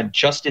going on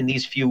just in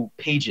these few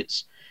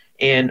pages.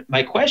 And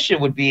my question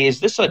would be,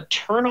 is this a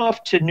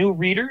turnoff to new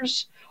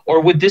readers,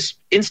 or would this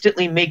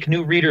instantly make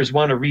new readers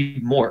want to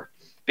read more?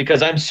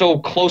 Because I'm so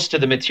close to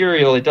the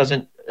material, it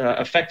doesn't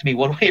affect me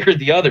one way or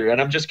the other.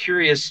 And I'm just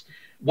curious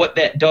what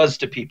that does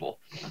to people.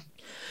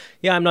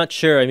 Yeah, I'm not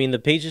sure. I mean, the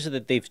pages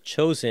that they've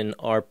chosen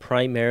are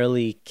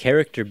primarily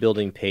character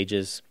building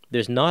pages.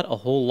 There's not a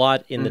whole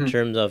lot in the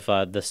terms of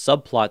the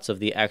subplots of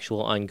the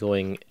actual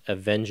ongoing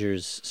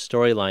Avengers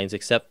storylines,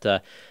 except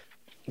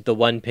the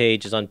one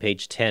page is on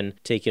page 10,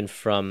 taken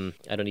from,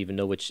 I don't even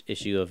know which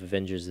issue of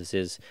Avengers this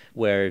is,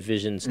 where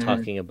Vision's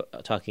talking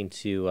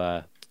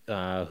to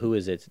who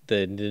is it?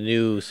 The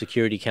new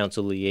Security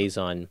Council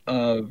liaison.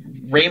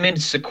 Raymond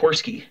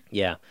Sikorsky.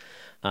 Yeah.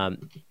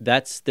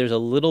 There's a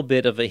little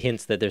bit of a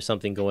hint that there's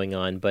something going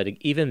on, but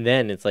even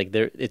then, it's like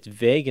it's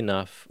vague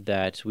enough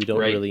that we don't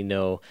really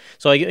know.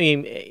 So I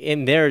mean,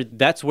 in there,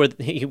 that's where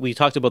we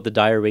talked about the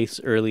dire wraiths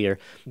earlier.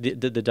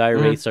 The dire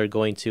wraiths are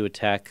going to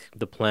attack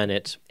the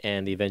planet,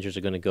 and the Avengers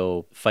are going to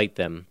go fight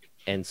them,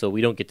 and so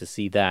we don't get to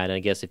see that. And I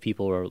guess if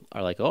people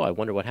are like, oh, I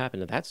wonder what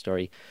happened to that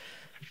story,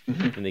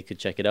 then they could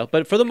check it out.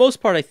 But for the most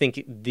part, I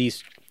think the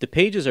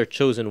pages are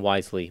chosen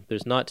wisely.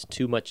 There's not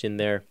too much in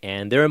there,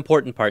 and they're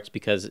important parts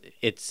because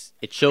it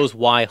shows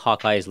why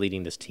Hawkeye is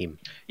leading this team.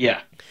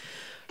 Yeah.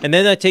 And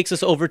then that takes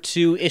us over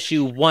to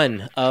issue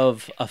 1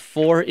 of a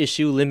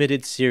 4-issue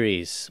limited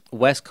series,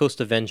 West Coast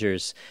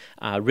Avengers,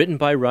 written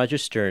by Roger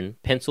Stern,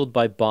 penciled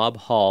by Bob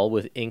Hall,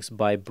 with inks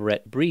by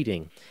Brett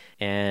Breeding.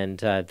 And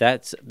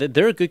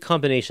they're a good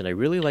combination. I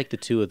really like the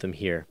two of them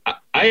here.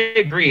 I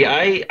agree.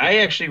 I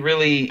actually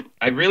really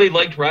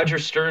liked Roger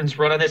Stern's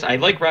run on this. I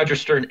like Roger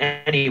Stern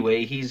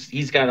anyway.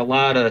 He's got a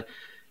lot of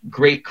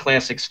great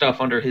classic stuff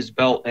under his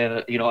belt,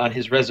 on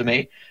his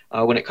resume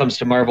when it comes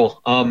to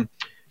Marvel.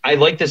 I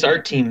like this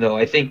art team though.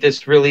 I think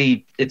this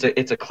really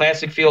it's a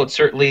classic feel. It's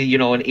certainly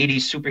an 80s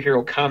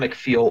superhero comic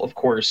feel, of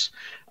course.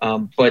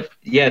 But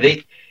yeah,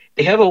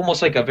 they have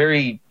almost like a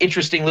very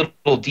interesting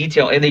little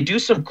detail, and they do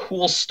some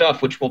cool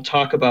stuff, which we'll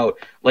talk about,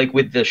 like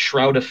with the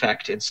shroud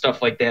effect and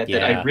stuff like that. Yeah.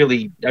 That I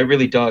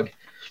really dug.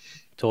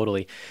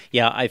 Totally.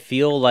 Yeah, I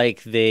feel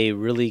like they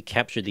really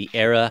captured the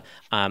era.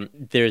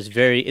 Is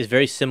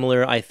very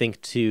similar, I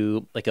think,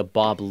 to like a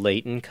Bob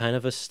Layton kind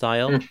of a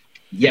style.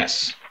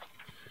 Yes.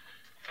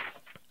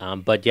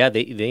 But yeah,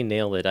 they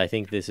nail it. I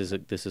think this is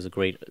a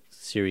great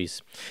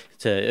series.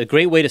 It's a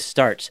great way to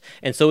start.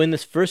 And so in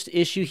this first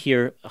issue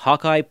here,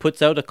 Hawkeye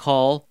puts out a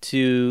call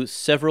to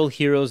several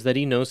heroes that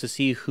he knows to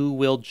see who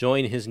will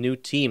join his new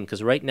team,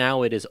 because right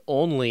now it is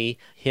only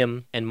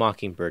him and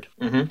Mockingbird.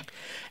 Mm-hmm.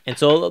 And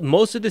so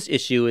most of this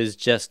issue is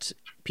just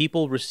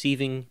people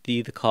receiving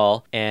the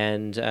call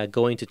and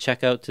going to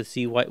check out to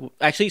see what.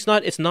 Actually,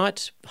 it's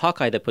not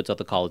Hawkeye that puts out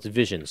the call. It's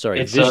Vision. Sorry,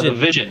 it's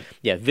Vision.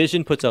 Yeah,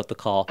 Vision puts out the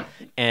call,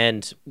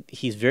 and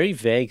he's very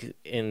vague.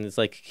 And it's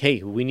like,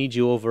 hey, we need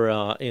you over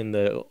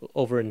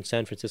in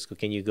San Francisco.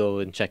 Can you go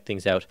and check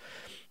things out?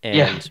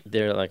 And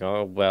they're like,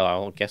 oh,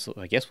 well,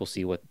 I guess we'll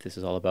see what this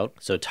is all about.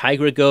 So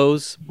Tigra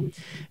goes,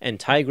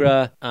 and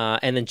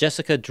and then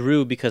Jessica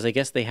Drew, because I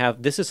guess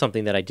this is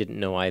something that I didn't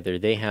know either.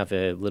 They have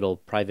a little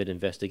private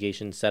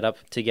investigation set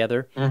up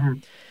together. Mm-hmm.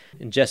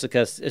 And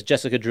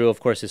Jessica Drew, of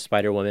course, is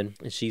Spider-Woman.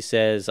 And she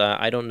says,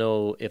 I don't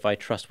know if I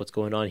trust what's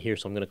going on here,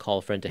 so I'm going to call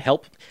a friend to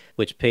help,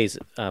 which plays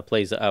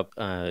up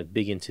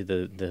big into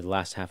the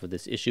last half of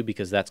this issue,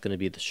 because that's going to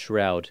be the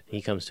Shroud.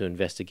 He comes to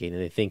investigate,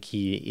 and they think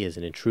he is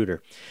an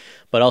intruder.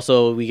 But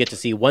also, we get to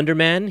see Wonder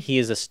Man. He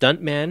is a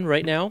stunt man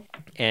right now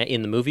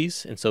in the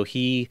movies, and so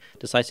he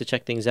decides to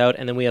check things out.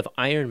 And then we have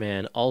Iron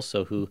Man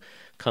also, who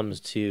comes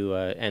to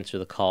answer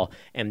the call.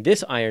 And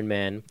this Iron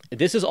Man,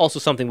 this is also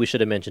something we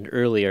should have mentioned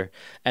earlier.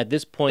 At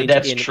this point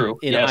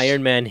in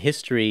Iron Man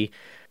history,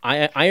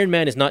 Iron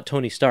Man is not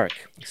Tony Stark.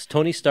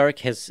 Tony Stark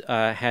has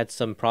had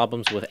some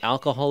problems with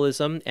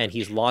alcoholism, and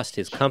he's lost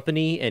his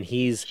company, and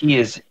he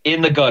is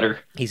in the gutter.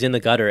 He's in the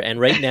gutter, and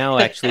right now,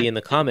 actually, in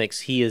the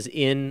comics, he is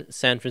in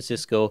San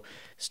Francisco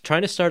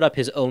trying to start up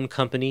his own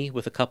company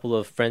with a couple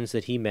of friends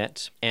that he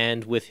met,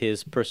 and with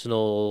his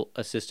personal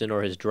assistant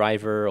or his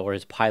driver or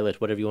his pilot,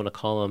 whatever you want to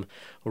call him,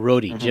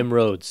 Rhodey, Jim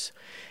Rhodes.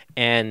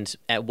 And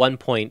at one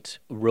point,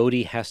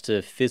 Rhodey has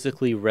to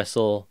physically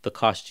wrestle the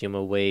costume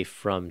away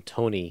from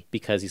Tony,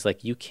 because he's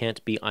like, you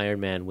can't be Iron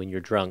Man when you're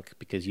drunk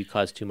because you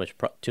cause too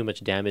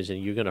much damage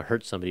and you're going to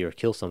hurt somebody or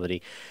kill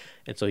somebody.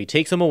 And so he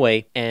takes him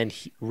away, and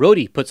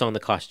Rhodey puts on the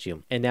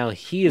costume, and now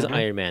he is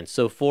Iron Man.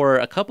 So for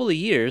a couple of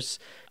years,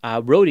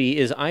 Rhodey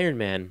is Iron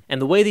Man.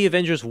 And the way the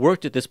Avengers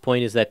worked at this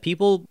point is that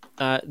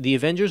the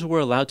Avengers were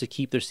allowed to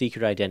keep their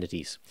secret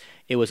identities.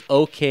 It was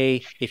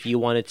okay if you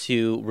wanted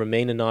to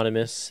remain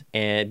anonymous,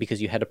 and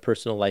because you had a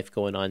personal life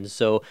going on.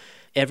 So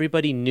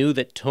everybody knew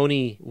that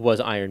Tony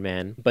was Iron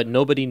Man, but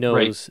nobody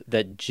knows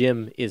that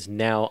Jim is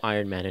now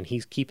Iron Man, and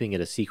he's keeping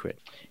it a secret.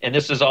 And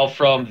this is all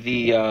from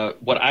the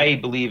what I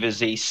believe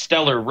is a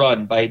stellar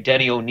run by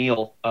Denny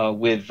O'Neil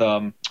with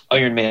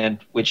Iron Man,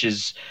 which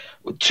is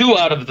 2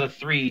 out of the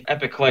 3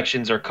 Epic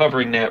collections are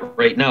covering that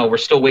right now. We're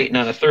still waiting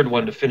on a third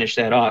one to finish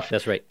that off.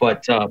 That's right.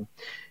 But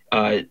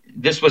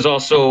this was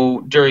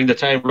also during the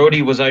time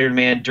Rhodey was Iron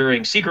Man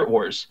during Secret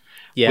Wars.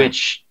 Yeah.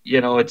 Which,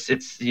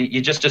 it's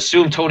you just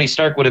assume Tony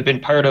Stark would have been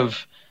part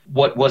of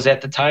what was at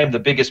the time the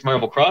biggest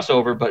Marvel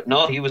crossover, but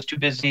no, he was too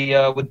busy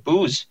with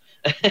booze.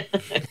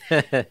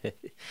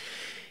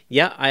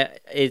 Yeah,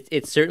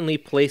 it certainly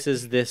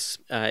places this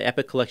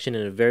Epic collection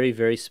in a very,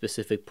 very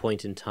specific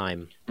point in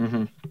time.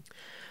 Mm-hmm.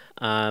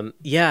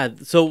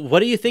 So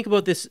what do you think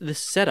about this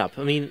setup?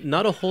 I mean,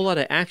 not a whole lot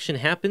of action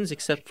happens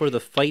except for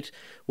the fight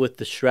with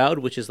the Shroud,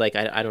 which is like,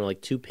 I don't know,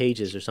 like 2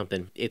 pages or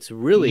something. It's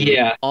really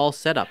all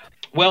set up.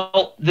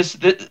 Well,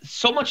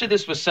 so much of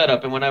this was set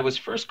up, and when I was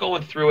first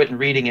going through it and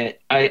reading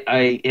it,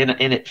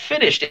 and it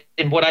finished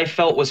in what I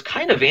felt was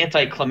kind of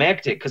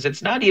anticlimactic, because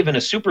it's not even a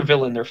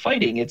supervillain they're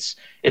fighting. It's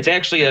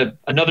actually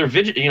another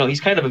he's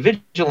kind of a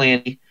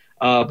vigilante,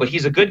 but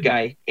he's a good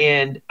guy.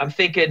 And I'm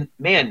thinking,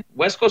 man,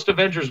 West Coast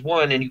Avengers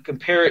 1, and you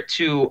compare it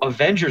to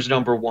Avengers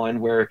 #1,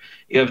 where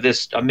you have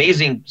this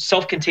amazing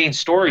self-contained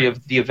story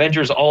of the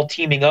Avengers all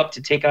teaming up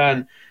to take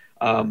on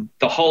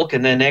the Hulk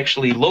and then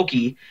actually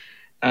Loki.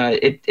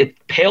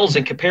 It pales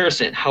in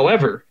comparison.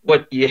 However,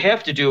 what you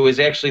have to do is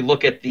actually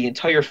look at the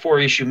entire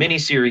 4-issue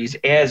miniseries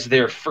as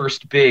their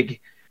first big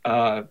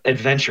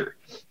adventure.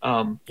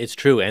 It's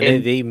true,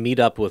 and they meet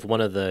up with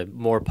one of the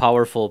more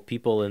powerful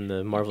people in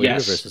the Marvel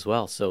Universe as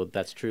well, so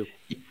that's true.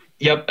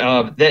 Yep,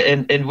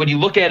 and when you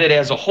look at it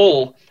as a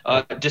whole,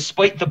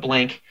 despite the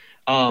blank,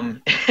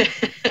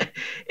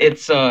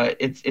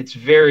 it's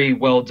very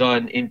well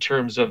done in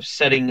terms of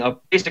setting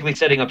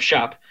up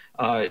shop.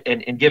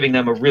 And giving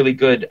them a really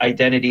good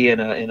identity and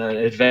an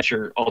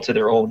adventure all to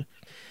their own.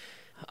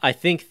 I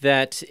think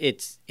that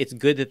it's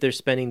good that they're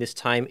spending this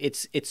time.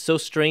 It's so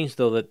strange,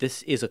 though, that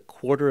this is a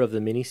quarter of the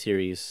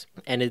miniseries.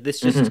 And this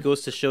just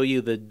goes to show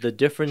you the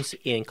difference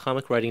in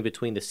comic writing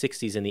between the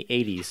 60s and the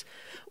 80s.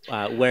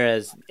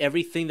 Whereas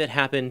everything that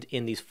happened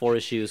in these 4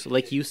 issues,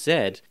 like you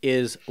said,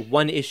 is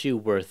 1 issue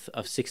worth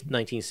of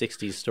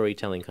 1960s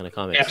storytelling kind of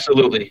comics.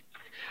 Absolutely.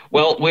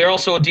 Well, we're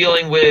also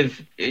dealing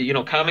with,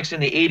 comics in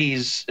the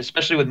 80s,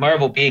 especially with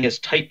Marvel being as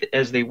tight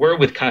as they were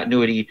with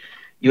continuity.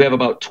 You have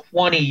about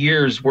 20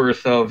 years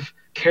worth of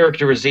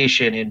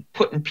characterization and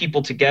putting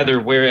people together,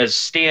 whereas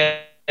Stan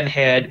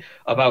had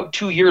about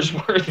 2 years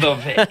worth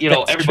of,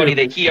 everybody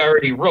that he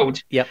already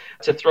wrote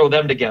to throw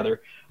them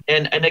together.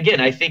 And again,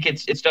 I think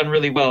it's done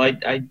really well.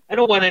 I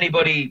don't want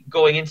anybody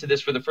going into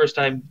this for the first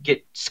time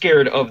get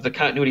scared of the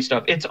continuity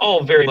stuff. It's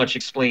all very much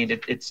explained.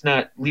 It's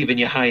not leaving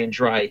you high and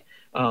dry.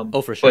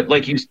 Oh, for sure. But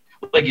like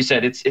you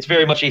said, it's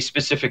very much a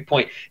specific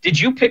point. Did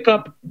you pick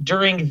up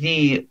during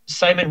the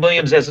Simon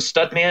Williams as a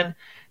stuntman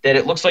that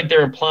it looks like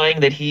they're implying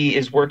that he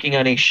is working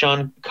on a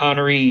Sean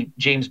Connery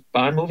James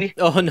Bond movie?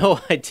 Oh no,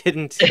 I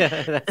didn't.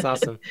 That's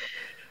awesome.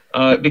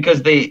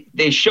 Because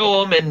they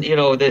show him and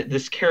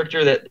this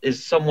character that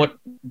is somewhat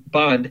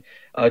Bond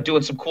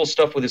doing some cool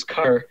stuff with his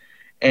car,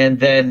 and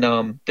then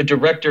the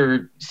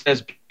director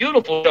says,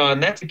 "Beautiful, Sean.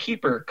 That's a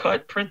keeper.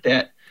 Cut, print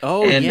that."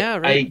 Oh, and yeah,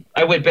 right.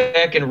 I went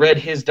back and read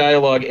his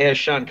dialogue as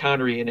Sean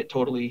Connery, and it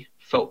totally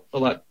felt a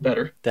lot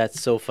better. That's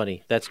so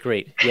funny. That's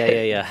great.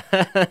 Yeah.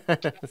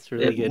 That's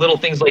really good. Little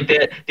things like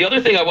that. The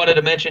other thing I wanted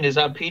to mention is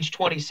on page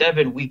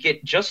 27, we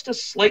get just a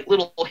slight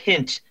little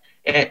hint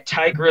at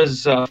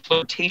Tigra's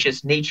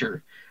flirtatious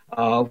nature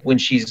when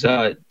she's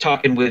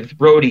talking with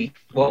Rhodey,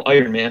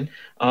 Iron Man.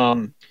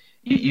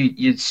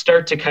 You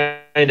start to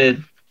kind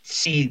of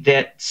see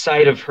that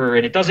side of her,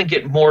 and it doesn't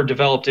get more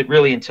developed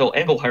really until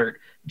Englehart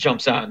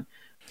jumps on.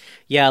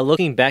 Yeah,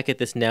 looking back at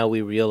this now,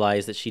 we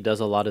realize that she does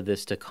a lot of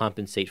this to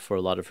compensate for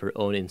a lot of her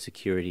own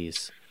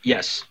insecurities.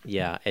 Yes.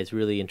 Yeah, it's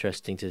really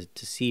interesting to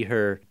see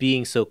her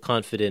being so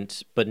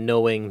confident, but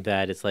knowing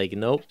that it's like,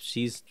 nope,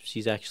 she's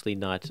actually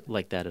not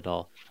like that at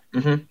all.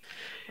 Mm-hmm.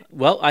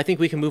 Well, I think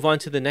we can move on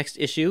to the next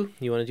issue.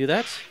 You want to do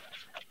that?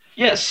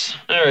 Yes.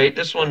 All right.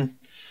 This one,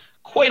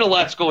 quite a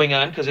lot's going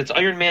on because it's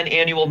Iron Man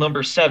Annual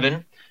number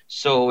 7.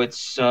 So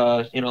it's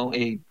a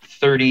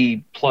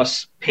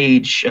 30-plus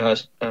page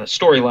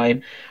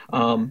storyline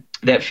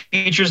that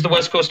features the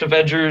West Coast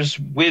Avengers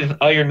with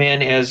Iron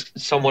Man as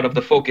somewhat of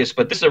the focus.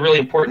 But this is a really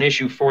important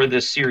issue for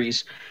this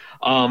series.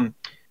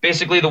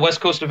 Basically, the West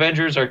Coast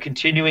Avengers are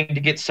continuing to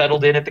get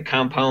settled in at the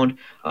compound.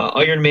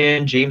 Iron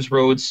Man, James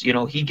Rhodes,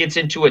 he gets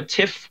into a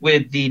tiff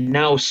with the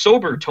now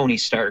sober Tony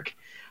Stark.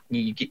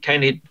 He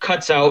kind of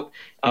cuts out.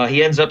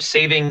 He ends up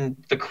saving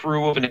the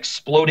crew of an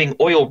exploding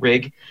oil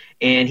rig,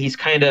 and he's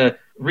kind of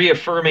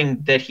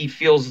reaffirming that he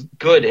feels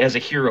good as a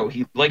hero.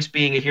 He likes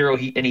being a hero,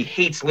 and he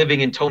hates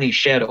living in Tony's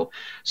shadow.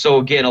 So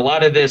again, a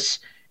lot of this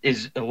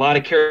is a lot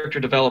of character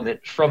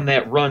development from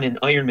that run in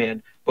Iron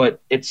Man,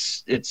 but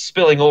it's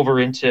spilling over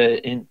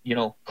into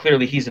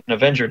clearly he's an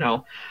Avenger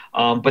now.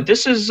 But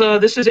this is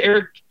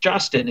Eric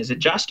Jostin. Is it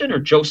Jostin or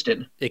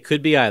Jostin? It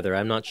could be either.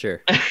 I'm not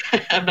sure.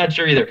 I'm not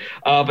sure either.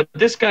 But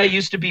this guy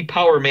used to be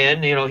Power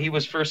Man. He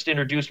was first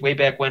introduced way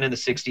back when in the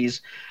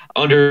 60s.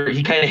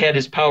 He kind of had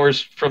his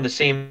powers from the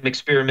same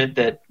experiment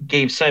that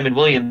gave Simon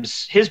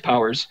Williams his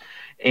powers.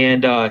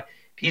 And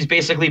he's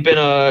basically been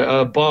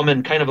a bum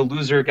and kind of a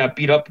loser, got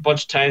beat up a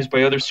bunch of times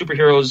by other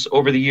superheroes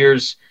over the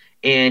years,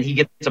 and he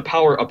gets a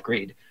power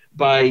upgrade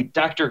by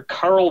Dr.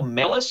 Carl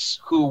Malus,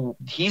 who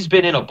he's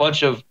been in a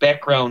bunch of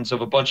backgrounds of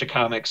a bunch of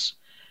comics,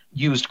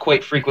 used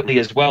quite frequently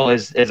as well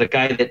as a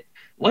guy that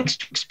likes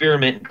to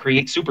experiment and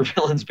create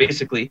supervillains,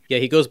 basically. Yeah,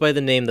 he goes by the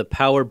name The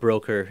Power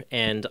Broker,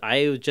 and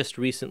I just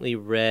recently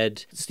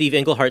read Steve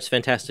Englehart's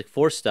Fantastic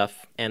Four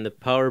stuff, and The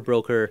Power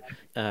Broker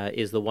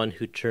is the one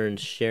who turned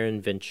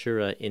Sharon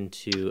Ventura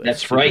into a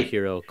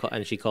superhero,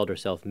 and she called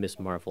herself Miss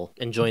Marvel,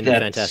 and joined the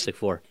Fantastic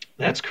Four.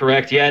 That's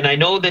correct, yeah, and I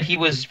know that he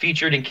was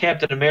featured in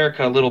Captain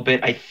America a little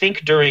bit, I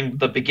think during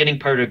the beginning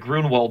part of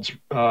Grunwald's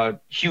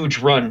huge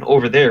run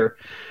over there,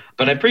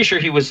 but I'm pretty sure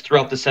he was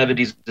throughout the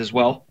 70s as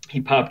well.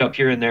 He popped up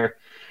here and there.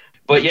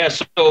 But yeah,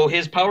 so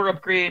his power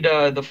upgrade,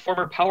 the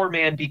former Power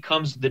Man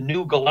becomes the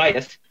new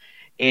Goliath,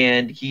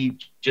 and he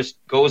just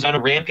goes on a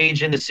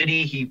rampage in the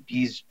city.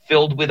 He's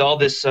filled with all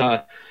this,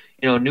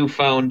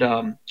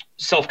 newfound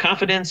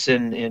self-confidence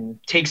and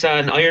takes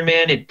on Iron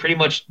Man. It pretty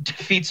much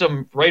defeats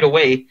him right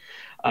away,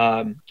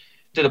 to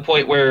the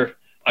point where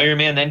Iron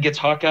Man then gets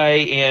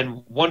Hawkeye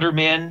and Wonder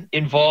Man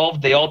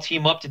involved. They all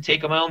team up to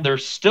take him out. They're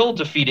still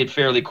defeated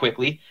fairly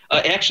quickly.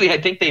 Actually,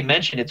 I think they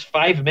mentioned it's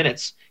 5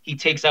 minutes. He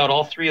takes out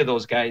all 3 of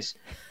those guys.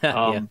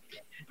 Yeah.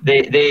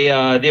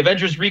 The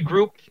Avengers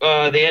regroup.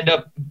 They end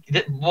up.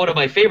 One of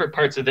my favorite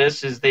parts of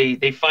this is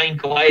they find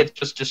Goliath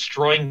just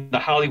destroying the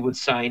Hollywood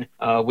sign,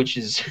 which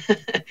is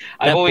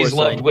I've always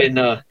loved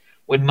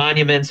when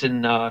monuments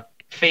and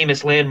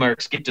famous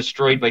landmarks get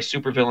destroyed by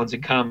supervillains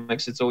in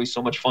comics. It's always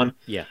so much fun.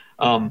 Yeah.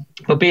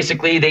 But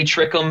basically, they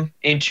trick him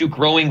into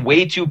growing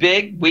way too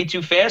big, way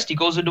too fast. He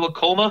goes into a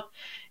coma.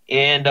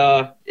 And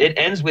it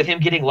ends with him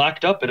getting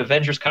locked up at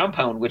Avengers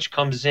Compound, which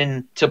comes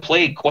in to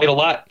play quite a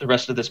lot the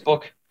rest of this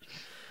book.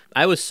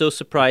 I was so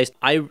surprised.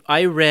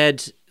 I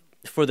read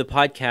for the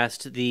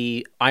podcast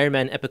the Iron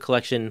Man Epic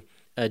Collection,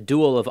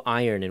 Duel of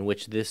Iron, in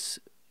which this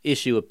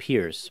issue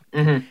appears.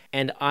 Mm-hmm.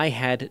 And I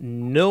had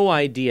no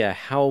idea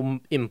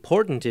how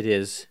important it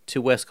is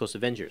to West Coast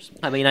Avengers.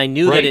 I mean, I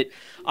knew that it,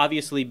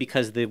 obviously,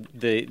 because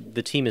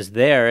the team is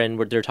there and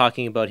they're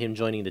talking about him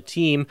joining the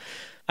team,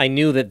 I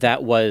knew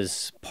that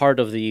was part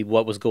of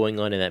what was going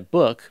on in that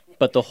book.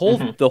 But the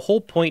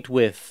whole point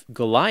with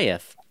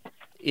Goliath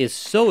is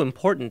so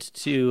important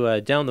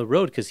to down the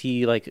road because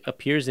he like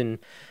appears in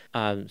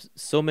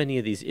so many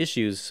of these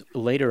issues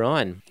later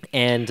on,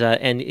 and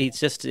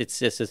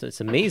it's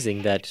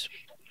amazing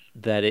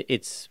that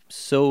it's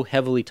so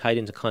heavily tied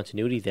into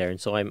continuity there,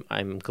 and so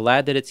I'm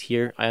glad that it's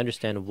here. I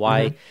understand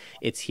why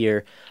it's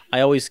here.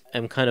 I always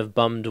am kind of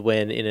bummed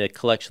when in a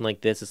collection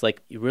like this, it's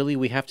like, really,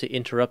 we have to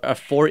interrupt a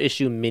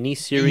 4-issue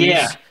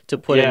miniseries to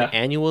put an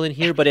annual in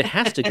here, but it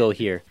has to go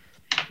here.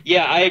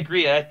 Yeah, I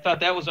agree. I thought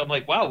that was, I'm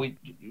like, wow,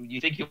 you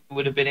think it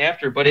would have been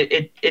after, but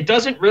it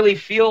doesn't really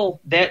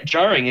feel that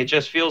jarring. It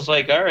just feels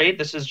like, all right,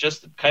 this is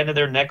just kind of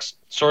their next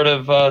sort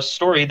of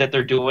story that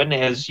they're doing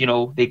as,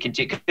 they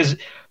continue. Because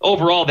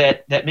overall,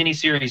 that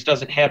miniseries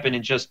doesn't happen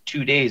in just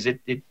 2 days.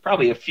 It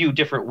probably a few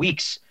different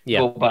weeks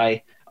go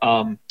by.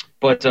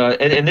 But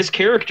this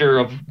character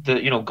of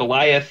the,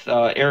 Goliath,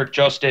 Eric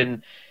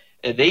Justin,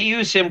 they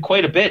use him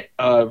quite a bit.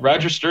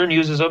 Roger Stern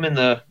uses him in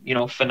the,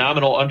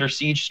 phenomenal Under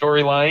Siege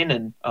storyline.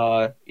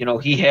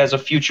 And, he has a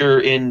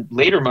future in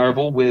later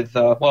Marvel with,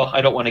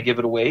 I don't want to give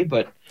it away,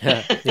 but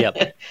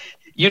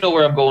you know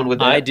where I'm going with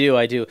that. I do.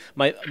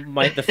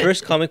 The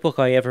first comic book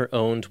I ever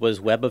owned was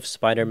Web of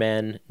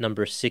Spider-Man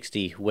number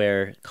 60,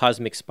 where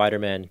Cosmic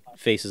Spider-Man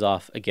faces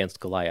off against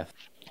Goliath.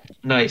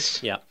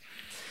 Nice. Yeah.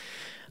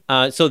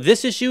 So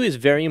this issue is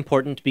very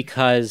important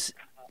because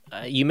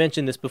you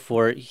mentioned this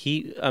before.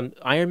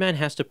 Iron Man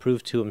has to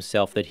prove to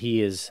himself that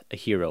he is a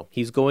hero.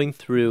 He's going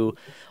through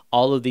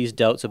all of these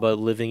doubts about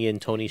living in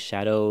Tony's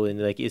shadow, and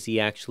like, is he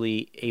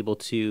actually able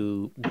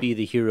to be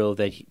the hero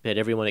that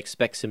everyone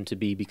expects him to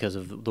be because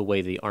of the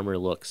way the armor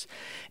looks,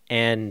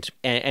 and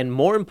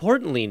more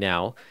importantly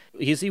now,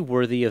 is he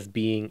worthy of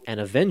being an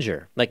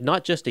Avenger? Like,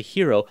 not just a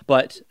hero,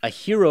 but a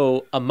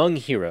hero among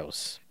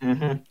heroes.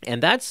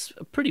 And that's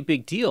a pretty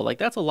big deal. Like,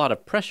 that's a lot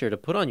of pressure to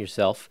put on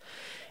yourself.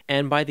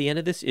 And by the end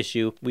of this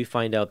issue, we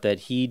find out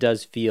that he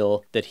does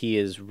feel that he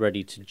is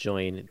ready to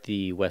join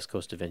the West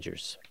Coast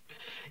Avengers.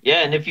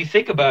 Yeah, and if you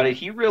think about it,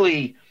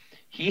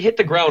 he hit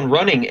the ground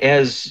running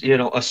as,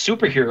 a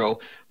superhero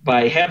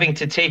by having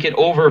to take it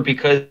over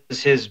because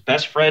his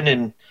best friend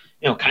and,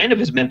 kind of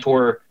his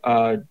mentor,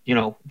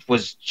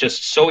 was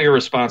just so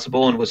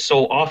irresponsible and was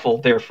so awful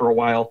there for a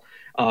while.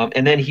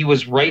 And then he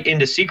was right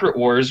into Secret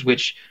Wars,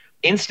 which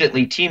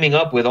instantly teaming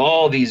up with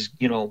all these,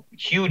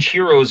 huge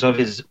heroes of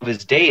his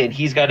day, and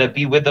he's got to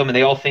be with them, and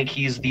they all think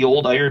he's the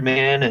old Iron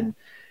Man, and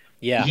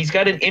he's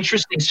got an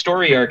interesting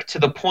story arc to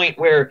the point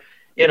where,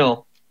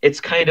 it's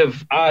kind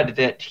of odd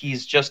that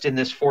he's just in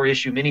this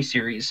 4-issue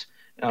miniseries,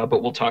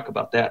 but we'll talk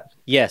about that.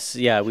 Yes,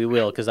 we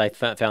will, because I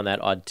found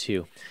that odd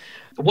too.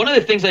 One of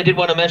the things I did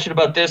want to mention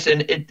about this,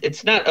 and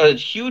it's not a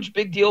huge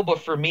big deal, but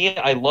for me,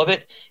 I love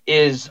it,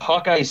 is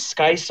Hawkeye's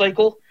Sky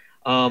Cycle.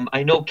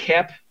 I know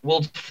Cap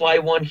will fly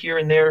one here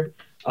and there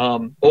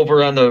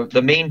over on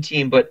the main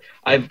team, but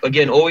I've,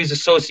 again, always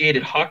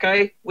associated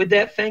Hawkeye with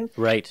that thing.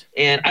 Right.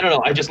 And I don't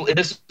know,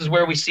 this is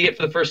where we see it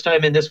for the first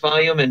time in this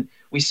volume, and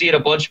we see it a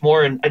bunch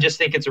more, and I just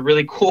think it's a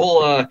really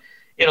cool,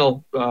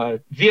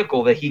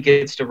 vehicle that he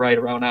gets to ride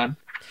around on.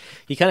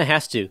 He kind of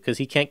has to, because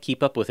he can't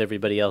keep up with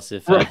everybody else.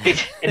 If right.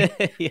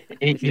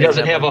 He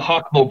doesn't have a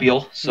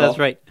Hawkmobile. So. That's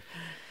right.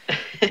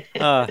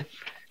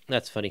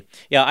 That's funny.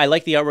 Yeah, I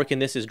like the artwork in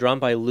this. Is drawn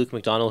by Luke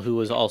McDonnell, who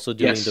was also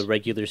doing the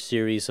regular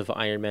series of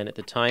Iron Man at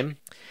the time.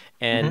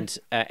 And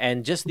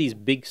and just these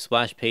big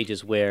splash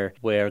pages where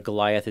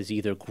Goliath is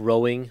either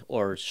growing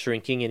or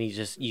shrinking, and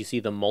you see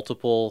the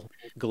multiple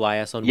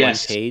Goliaths on one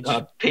page.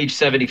 Page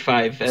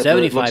 75.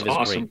 75 is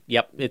awesome. great.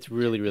 Yep, it's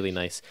really, really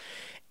nice.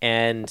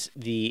 And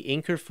the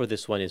inker for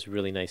this one is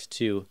really nice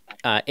too.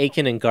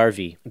 Aiken and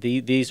Garvey.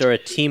 These are a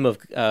team of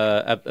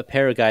a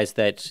pair of guys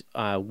that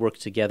work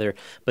together,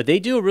 but they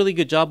do a really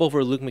good job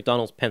over Luke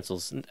McDonnell's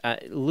pencils.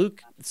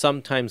 Luke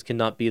sometimes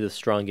cannot be the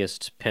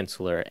strongest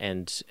penciler,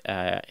 and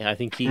I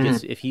think he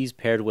gets, if he's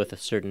paired with a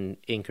certain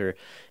inker,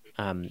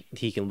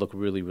 he can look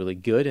really, really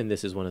good. And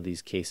this is one of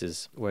these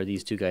cases where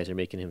these two guys are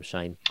making him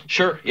shine.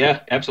 Sure.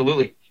 Yeah.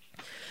 Absolutely.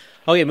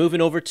 Okay,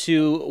 moving over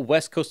to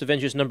West Coast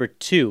Avengers number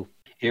 2.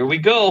 Here we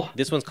go.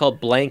 This one's called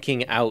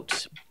Blanking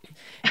Out.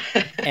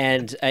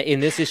 And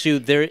in this issue,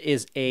 there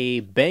is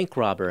a bank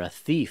robber, a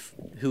thief,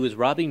 who is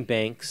robbing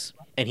banks,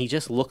 and he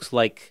just looks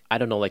like, I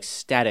don't know, like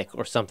static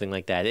or something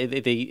like that.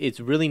 It's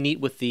really neat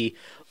with the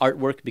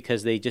artwork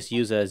because they just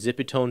use a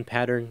Zipitone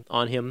pattern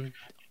on him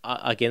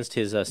against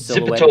his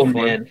silhouette. Zipitone,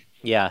 man.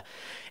 Yeah.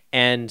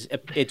 And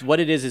what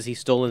it is he's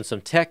stolen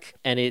some tech,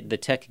 and the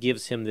tech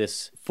gives him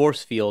this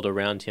force field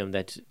around him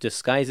that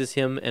disguises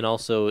him, and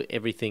also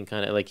everything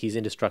kind of like he's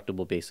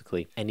indestructible,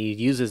 basically. And he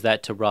uses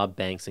that to rob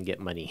banks and get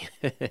money.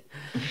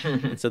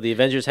 And so the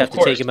Avengers have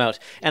to take him out.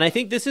 And I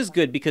think this is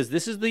good because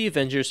this is the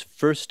Avengers'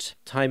 first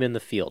time in the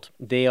field.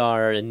 They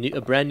are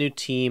a brand new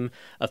team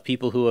of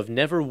people who have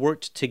never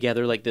worked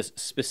together. Like, this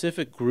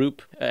specific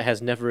group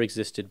has never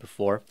existed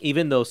before,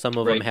 even though some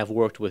of them have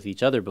worked with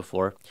each other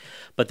before.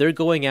 But they're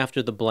going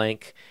after the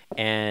blank,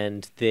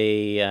 and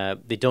they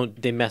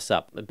mess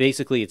up.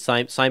 Basically,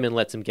 Simon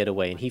lets him get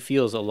away, and he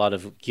feels a lot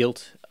of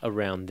guilt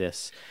around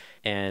this.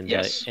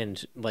 Yes.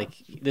 and like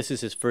this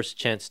is his first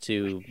chance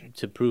to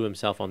prove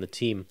himself on the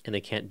team, and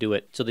they can't do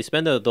it. So they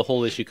spend the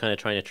whole issue kind of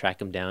trying to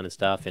track him down and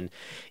stuff, and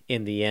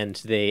in the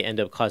end they end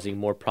up causing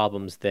more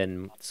problems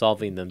than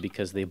solving them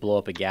because they blow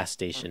up a gas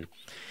station,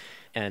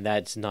 and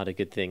that's not a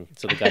good thing.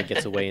 So the guy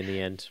gets away in the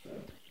end.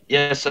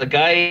 Yes, a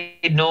guy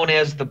known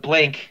as the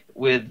Blank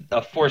with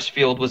a force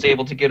field was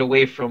able to get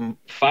away from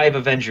 5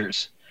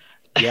 Avengers.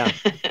 Yeah.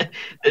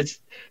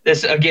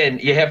 This again,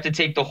 you have to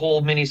take the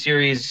whole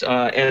miniseries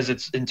as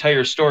its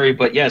entire story.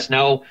 But yes,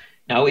 now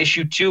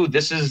issue 2.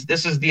 This is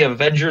the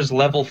Avengers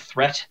level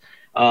threat.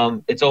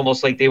 It's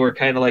almost like they were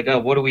kind of like, oh,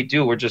 what do we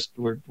do?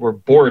 We're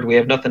bored. We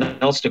have nothing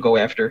else to go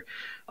after.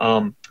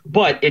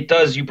 But it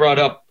does. You brought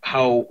up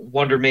how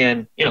Wonder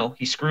Man,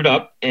 he screwed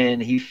up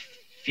and he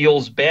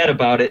feels bad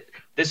about it.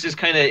 This is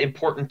kind of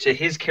important to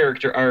his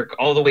character arc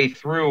all the way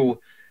through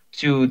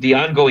to the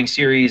ongoing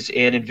series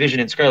and in Vision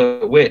and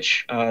Scarlet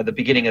Witch, the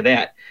beginning of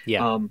that.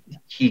 Yeah.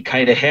 He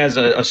kind of has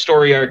a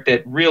story arc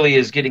that really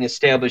is getting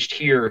established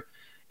here,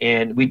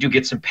 and we do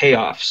get some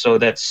payoff. So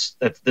this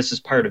is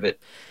part of it.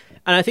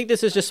 And I think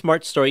this is just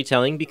smart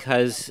storytelling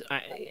because,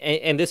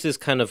 and this is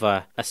kind of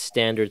a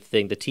standard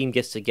thing. The team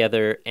gets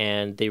together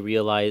and they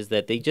realize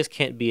that they just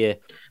can't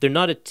they're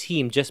not a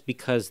team just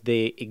because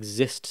they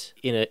exist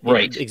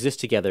exist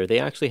together. They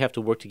actually have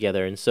to work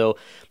together. And so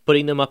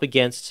putting them up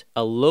against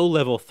a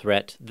low-level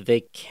threat that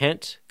they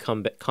can't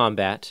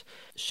combat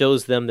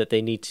shows them that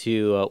they need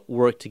to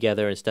work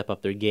together and step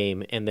up their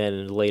game. And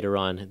then later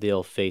on,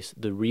 they'll face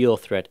the real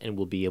threat and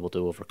will be able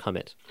to overcome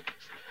it.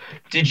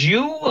 Did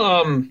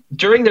you,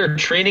 during their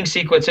training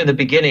sequence in the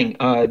beginning,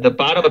 the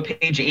bottom of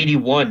page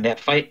 81, that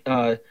fight,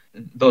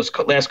 those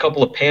last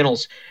couple of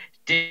panels,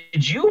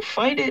 did you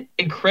find it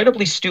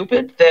incredibly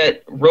stupid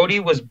that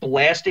Rhodey was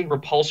blasting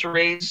repulsor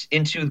rays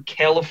into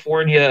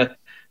California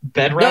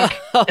bedrock?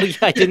 Oh, yeah,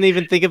 I didn't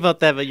even think about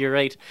that, but you're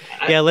right.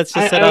 Yeah, let's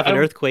just set off an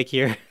earthquake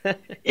here.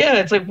 Yeah,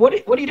 it's like, what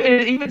do you do?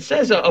 It even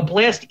says a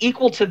blast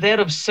equal to that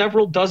of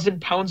several dozen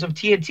pounds of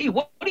TNT.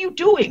 What are you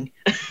doing?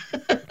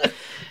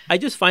 I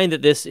just find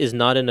that this is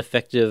not an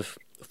effective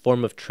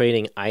form of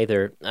training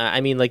either. I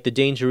mean, like the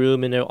Danger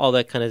Room and all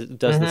that kind of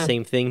does the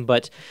same thing,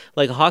 but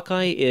like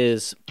Hawkeye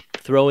is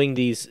throwing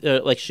these,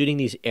 shooting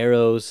these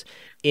arrows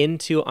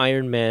into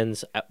Iron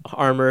Man's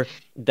armor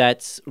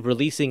that's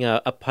releasing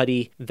a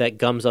putty that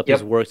gums up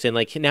his works, and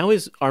like now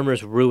his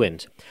armor's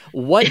ruined.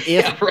 What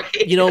if,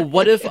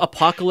 what if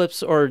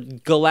Apocalypse or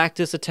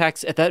Galactus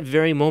attacks at that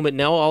very moment?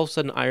 Now all of a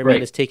sudden Iron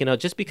Man is taken out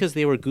just because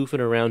they were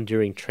goofing around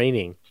during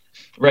training.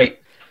 Right.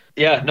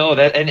 Yeah, no,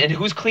 that and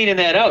who's cleaning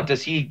that out?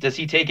 Does he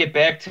take it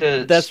back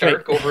to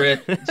Stark over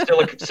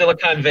at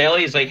Silicon Valley?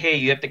 He's like, hey,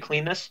 you have to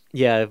clean this?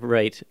 Yeah,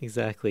 right,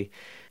 exactly.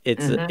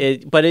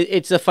 But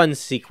it's a fun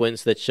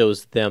sequence that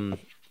shows them,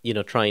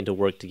 trying to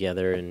work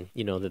together and,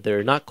 that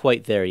they're not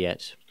quite there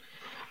yet.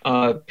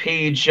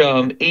 Page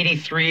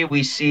 83,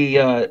 we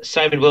see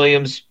Simon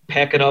Williams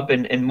packing up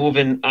and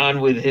moving on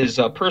with his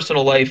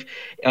personal life,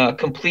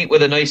 complete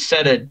with a nice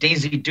set of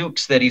Daisy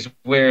Dukes that he's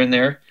wearing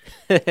there.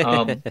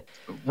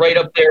 Right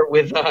up there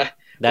with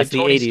that's the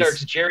Tony 80s.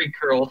 Stark's Jerry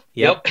curl.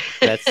 Yep.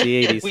 That's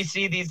the 80s. We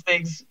see these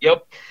things.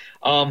 Yep.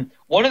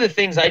 One of the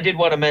things I did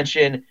want to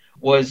mention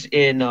was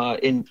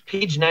in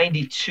page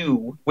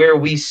 92, where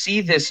we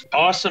see this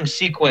awesome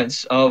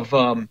sequence of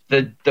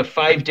the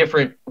 5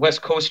 different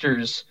West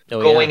Coasters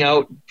going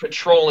out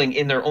patrolling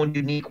in their own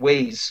unique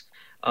ways.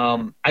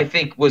 I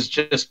think was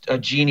just a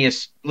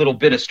genius little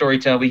bit of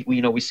storytelling.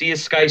 We see a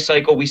Sky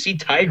Cycle, we see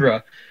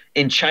Tigra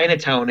in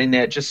Chinatown in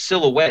that just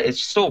silhouette.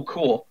 It's so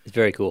cool. It's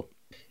very cool.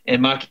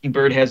 And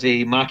Mockingbird has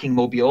a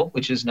Mockingmobile,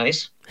 which is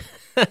nice.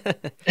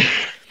 The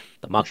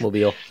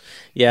Mockmobile.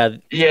 Yeah.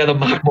 Yeah, the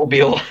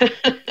Mockmobile.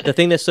 The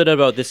thing that stood out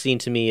about this scene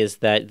to me is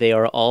that they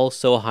are all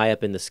so high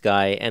up in the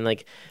sky, and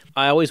like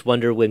I always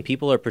wonder when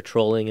people are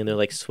patrolling and they're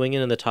like swinging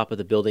on the top of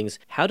the buildings,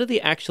 how do they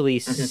actually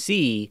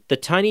see the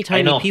tiny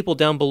people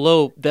down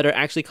below that are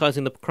actually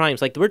causing the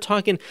crimes? Like we're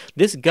talking,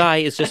 this guy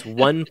is just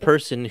one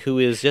person who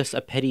is just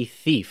a petty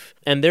thief,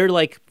 and they're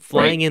like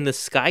flying in the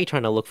sky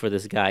trying to look for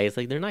this guy. It's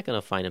like they're not going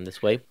to find him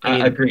this way. I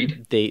mean,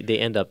 agreed. They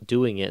end up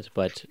doing it,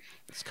 but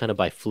it's kind of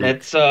by fluke.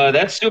 That's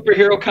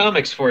superhero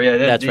comics for you.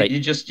 That's right. You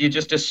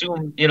just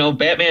assume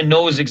Batman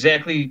knows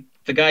exactly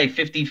the guy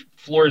 50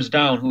 floors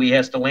down who he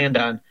has to land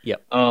on.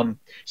 Yep.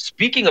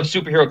 Speaking of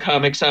superhero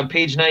comics, on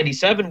page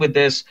 97 with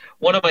this,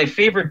 one of my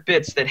favorite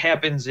bits that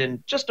happens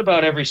in just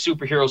about every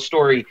superhero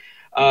story,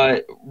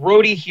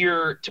 Rhodey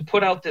here, to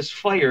put out this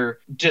fire,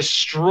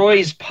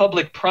 destroys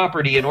public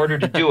property in order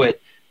to do it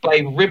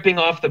by ripping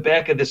off the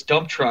back of this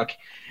dump truck.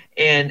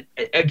 And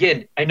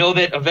again, I know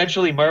that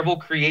eventually Marvel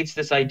creates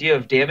this idea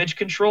of damage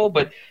control,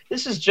 but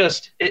this is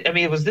just,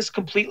 was this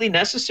completely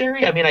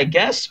necessary? I mean, I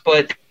guess,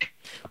 but...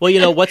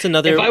 Well, what's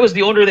another... If I was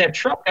the owner of that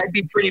truck, I'd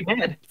be pretty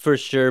mad. For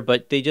sure,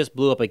 but they just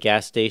blew up a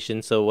gas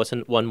station, so it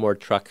wasn't one more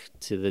truck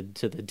to the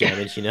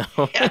damage, Yeah,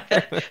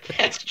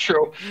 that's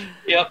true.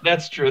 Yep,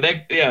 that's true.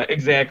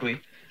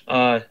 Exactly.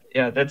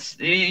 That's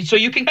so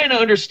you can kind of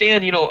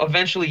understand,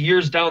 eventually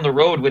years down the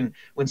road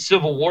when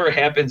Civil War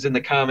happens in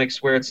the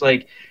comics, where it's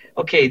like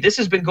okay, this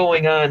has been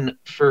going on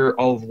for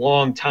a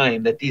long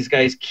time, that these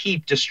guys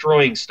keep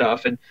destroying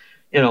stuff. And,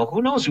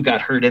 who knows who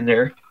got hurt in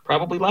there?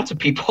 Probably lots of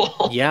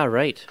people. Yeah,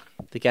 right.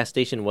 The gas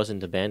station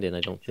wasn't abandoned,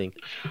 I don't think.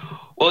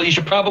 Well, you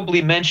should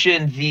probably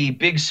mention the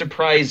big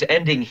surprise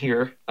ending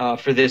here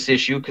for this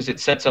issue, because it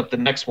sets up the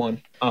next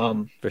one.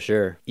 For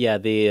sure. Yeah,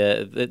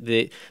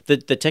 the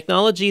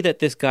technology that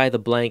this guy, the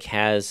Blank,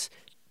 has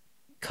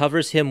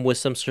covers him with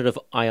some sort of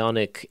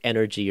ionic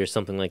energy or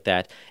something like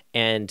that.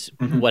 And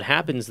what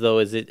happens, though,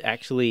 is it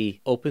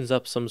actually opens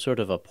up some sort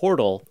of a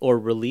portal or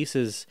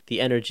releases the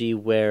energy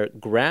where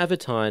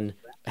Graviton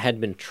had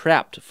been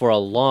trapped for a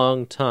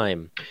long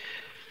time.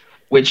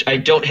 Which I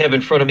don't have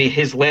in front of me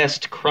his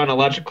last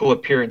chronological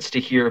appearance to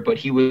here, but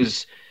he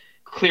was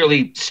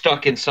clearly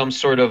stuck in some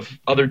sort of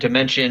other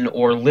dimension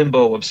or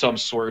limbo of some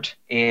sort.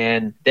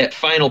 And that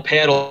final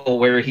panel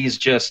where he's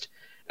just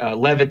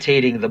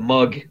levitating the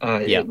mug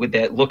with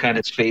that look on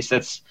his face,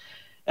 that's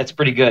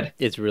pretty good.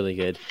 It's really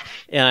good.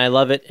 And I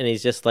love it. And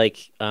he's just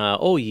like,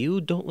 oh, you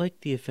don't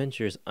like the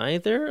Avengers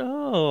either?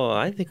 Oh,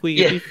 I think we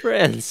can be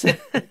friends.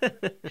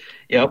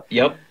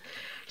 Yep.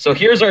 So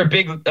here's our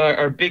big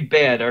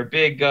bad, our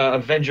big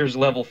Avengers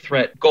level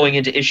threat going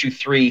into issue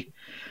 3.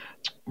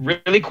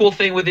 Really cool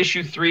thing with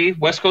issue 3,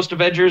 West Coast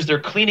Avengers, they're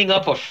cleaning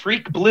up a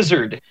freak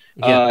blizzard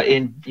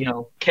in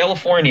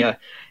California.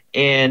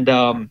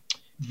 And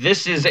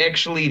this is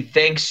actually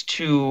thanks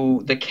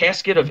to the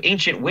Casket of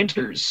Ancient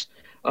Winters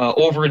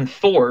over in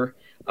Thor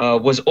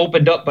was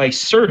opened up by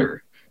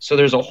Surtur. So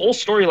there's a whole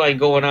storyline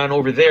going on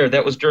over there.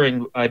 That was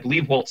during, I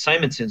believe, Walt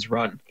Simonson's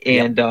run.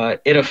 And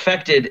it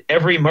affected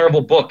every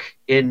Marvel book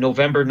in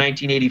November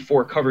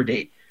 1984 cover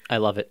date. I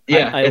love it.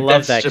 Yeah, I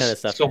love that kind of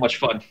stuff. So much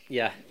fun.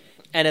 Yeah.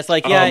 And it's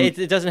like,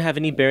 it doesn't have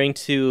any bearing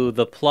to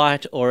the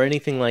plot or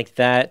anything like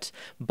that.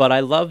 But I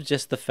love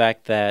just the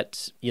fact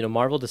that,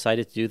 Marvel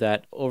decided to do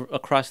that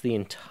across the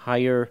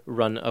entire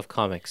run of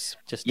comics.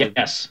 Just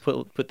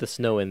to put the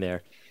snow in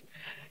there.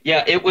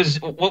 Yeah, it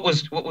was what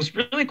was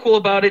really cool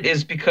about it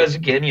is because,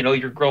 again,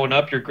 you're growing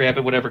up, you're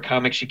grabbing whatever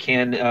comics you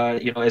can,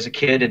 as a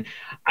kid, and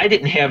I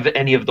didn't have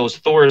any of those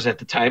Thors at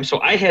the time, so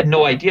I had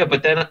no idea.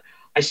 But then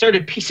I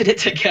started piecing it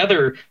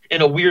together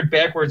in a weird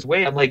backwards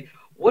way. I'm like,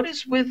 what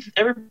is with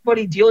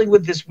everybody dealing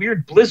with this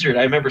weird blizzard?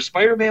 I remember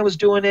Spider-Man was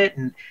doing it,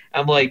 and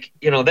I'm like,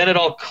 then it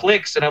all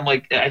clicks, and I'm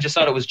like, I just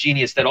thought it was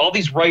genius that all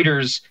these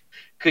writers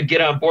could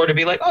get on board and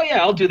be like, oh yeah,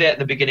 I'll do that in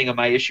the beginning of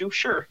my issue,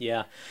 sure.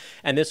 Yeah,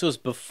 and this was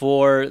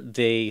before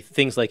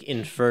things like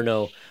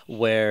Inferno,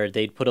 where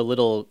they'd put a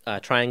little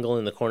triangle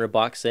in the corner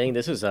box saying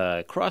this is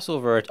a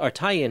crossover or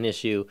tie-in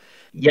issue.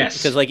 Yes.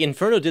 Because like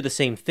Inferno did the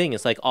same thing.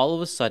 It's like all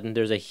of a sudden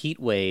there's a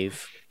heat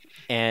wave,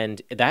 and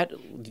that,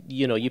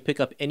 you pick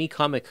up any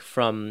comic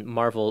from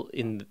Marvel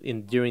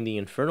in during the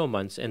Inferno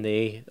months, and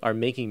they are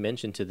making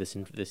mention to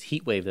this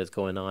heat wave that's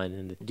going on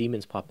and the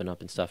demons popping up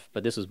and stuff.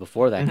 But this was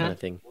before that kind of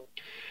thing.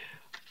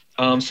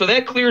 So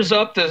that clears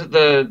up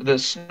the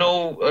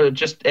snow.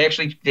 Just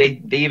actually,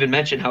 they even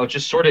mentioned how it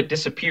just sort of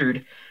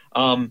disappeared.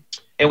 And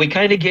we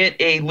kind of get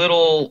a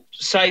little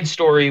side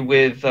story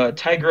with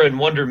Tigra and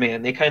Wonder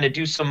Man. They kind of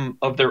do some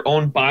of their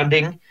own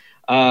bonding.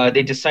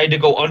 They decide to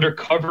go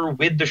undercover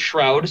with the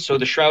Shroud, so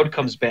the Shroud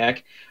comes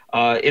back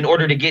in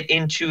order to get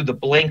into the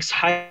Blank's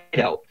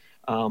hideout.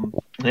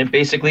 And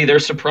basically, they're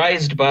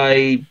surprised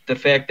by the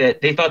fact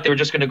that they thought they were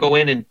just going to go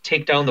in and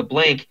take down the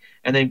Blank,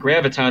 and then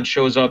Graviton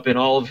shows up in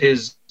all of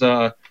his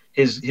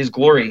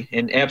glory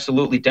and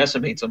absolutely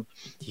decimates them.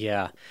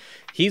 Yeah,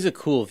 he's a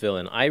cool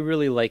villain. I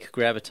really like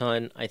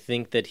Graviton. I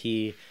think that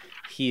he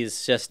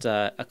is just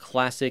a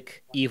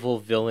classic evil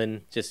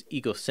villain, just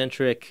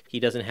egocentric. He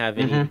doesn't have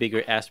any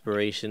bigger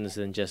aspirations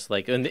than just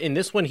like... In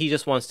this one, he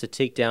just wants to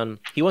take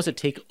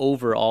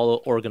over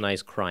all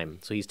organized crime.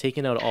 So he's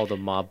taking out all the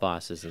mob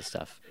bosses and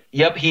stuff.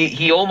 Yep,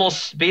 he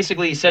almost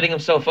basically setting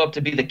himself up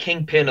to be the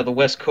kingpin of the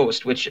West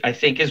Coast, which I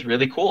think is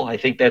really cool. I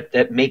think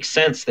that makes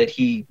sense that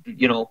he,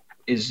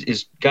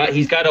 he's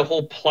got a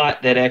whole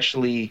plot that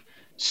actually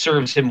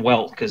serves him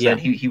well, because then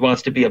he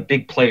wants to be a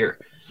big player.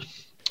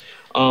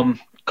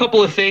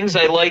 Couple of things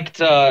I liked.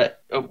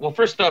 Well,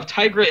 first off,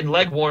 Tigra in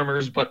leg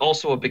warmers, but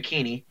also a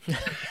bikini.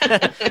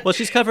 Well,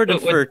 she's covered in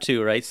fur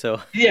too, right?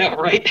 So yeah,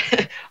 right.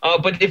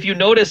 But if you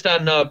noticed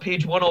on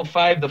page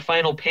 105, the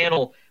final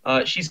panel,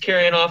 she's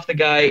carrying off the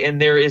guy, and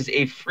there is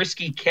a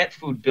Frisky cat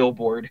food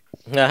billboard.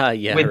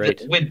 Yeah,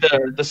 with with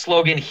the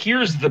slogan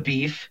 "Here's the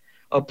beef,"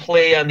 a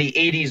play on the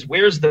 '80s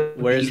 "Where's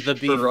the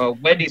beef?" for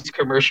Wendy's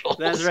commercials.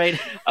 That's right.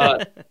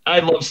 I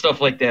love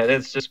stuff like that.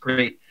 It's just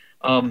great.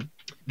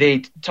 They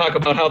talk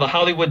about how the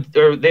Hollywood,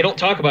 or they don't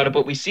talk about it,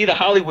 but we see the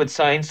Hollywood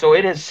sign. So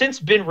it has since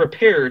been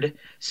repaired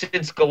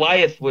since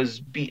Goliath was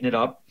beating it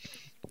up.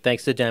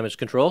 Thanks to damage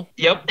control.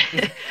 Yep.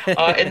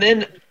 And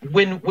then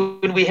when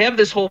we have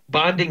this whole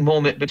bonding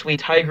moment between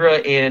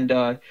Tigra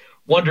and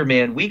Wonder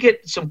Man, we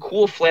get some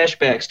cool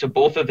flashbacks to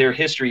both of their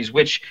histories,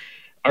 which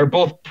are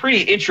both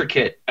pretty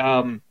intricate.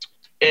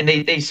 And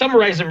they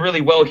summarize them really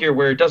well here,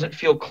 where it doesn't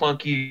feel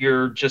clunky,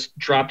 you're just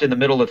dropped in the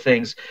middle of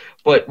things.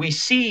 But we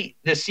see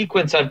the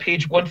sequence on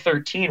page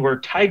 113 where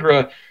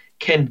Tigra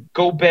can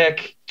go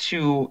back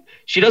to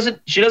she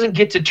doesn't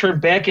get to turn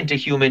back into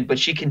human, but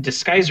she can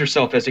disguise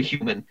herself as a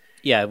human.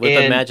 Yeah, with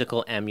a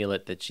magical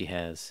amulet that she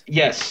has.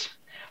 Yes,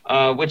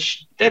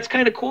 which that's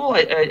kind of cool.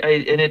 And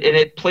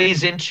it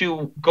plays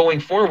into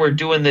going forward,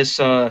 doing this,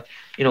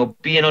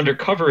 being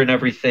undercover and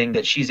everything.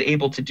 That she's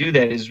able to do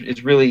that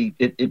is really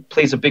it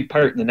plays a big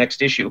part in the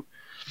next issue.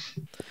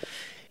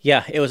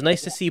 Yeah, it was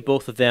nice to see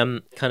both of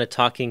them kind of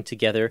talking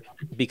together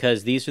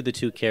because these are the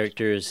two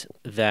characters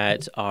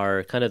that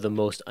are kind of the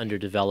most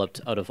underdeveloped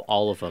out of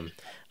all of them.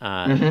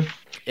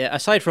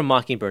 Aside from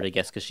Mockingbird, I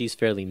guess, because she's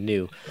fairly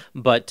new.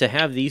 But to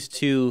have these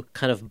two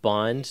kind of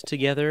bond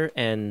together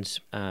and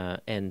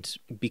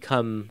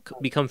become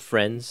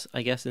friends,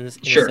 I guess, in a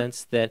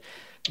sense that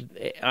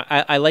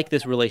I like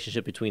this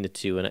relationship between the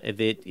two, and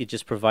it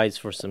just provides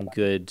for some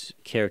good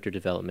character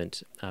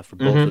development for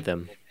both of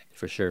them.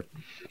 For sure.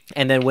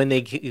 And then when they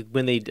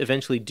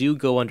eventually do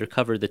go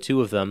undercover, the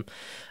two of them,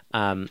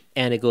 and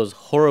it goes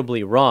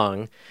horribly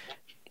wrong,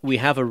 we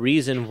have a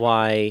reason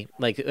why.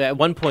 Like at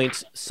one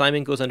point,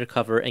 Simon goes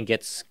undercover and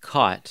gets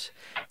caught,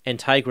 and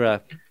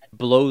Tigra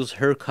blows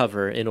her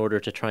cover in order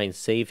to try and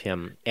save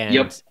him.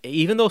 And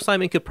even though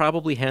Simon could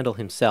probably handle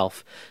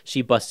himself,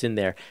 she busts in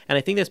there. And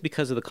I think that's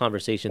because of the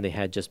conversation they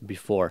had just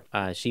before.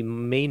 She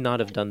may not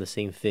have done the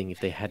same thing if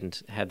they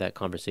hadn't had that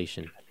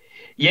conversation.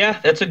 Yeah,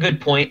 that's a good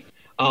point.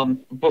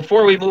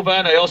 Before we move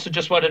on, I also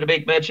just wanted to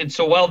make mention.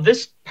 So while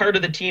this part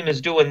of the team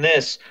is doing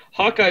this,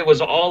 Hawkeye was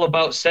all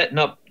about setting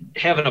up,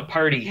 having a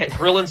party,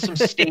 grilling some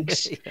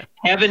steaks,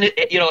 having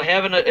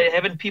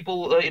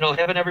people,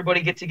 having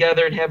everybody get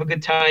together and have a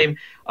good time.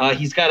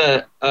 He's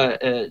got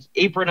a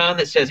apron on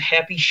that says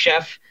 "Happy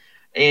Chef,"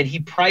 and he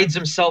prides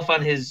himself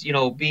on his,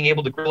 being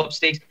able to grill up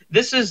steaks.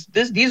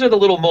 These are the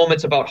little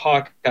moments about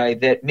Hawkeye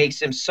that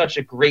makes him such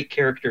a great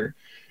character.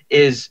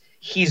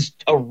 He's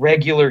a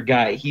regular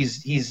guy.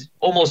 He's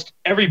almost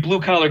every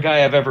blue collar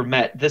guy I've ever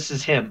met. This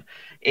is him.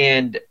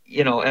 And,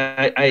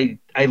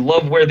 I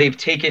love where they've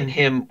taken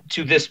him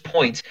to this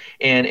point.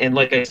 And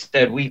like I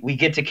said, we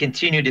get to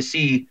continue to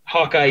see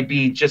Hawkeye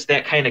be just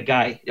that kind of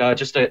guy,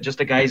 just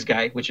a guy's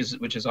guy, which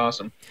is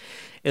awesome.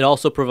 It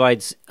also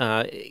provides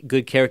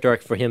good character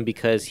arc for him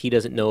because he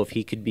doesn't know if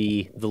he could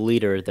be the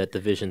leader that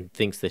the Vision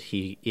thinks that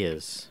he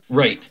is.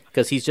 Right.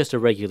 Because he's just a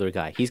regular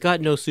guy. He's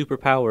got no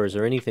superpowers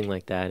or anything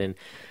like that.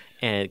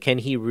 And can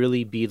he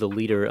really be the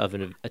leader of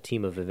a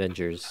team of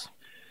Avengers?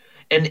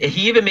 And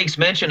he even makes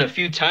mention a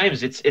few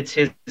times. It's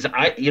his,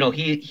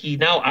 he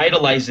now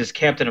idolizes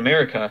Captain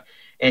America,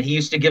 and he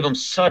used to give him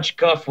such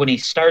guff when he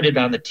started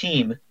on the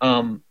team.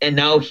 And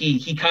now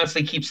he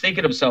constantly keeps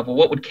thinking to himself, well,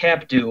 what would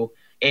Cap do?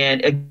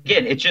 And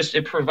again,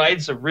 it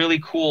provides a really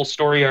cool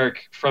story arc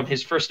from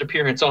his first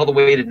appearance all the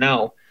way to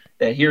now.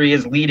 That here he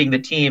is leading the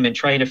team and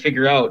trying to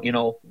figure out,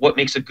 what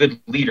makes a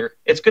good leader.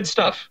 It's good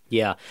stuff.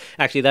 Yeah.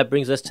 Actually, that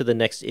brings us to the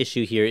next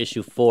issue here,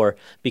 issue 4,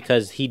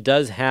 because he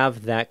does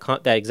have that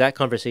exact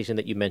conversation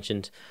that you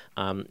mentioned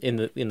in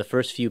the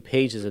first few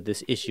pages of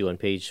this issue on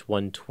page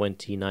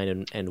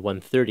 129 and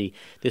 130.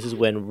 This is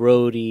when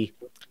Rhodey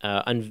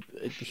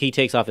he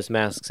takes off his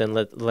masks and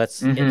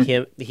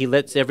he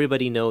lets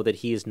everybody know that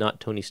he is not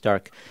Tony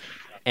Stark.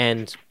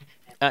 And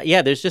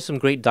there's just some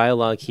great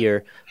dialogue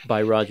here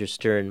by Roger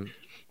Stern.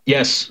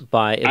 Yes,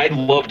 I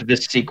loved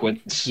this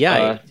sequence.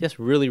 Yeah, just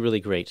really, really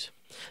great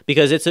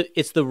because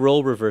it's the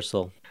role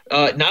reversal.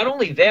 Not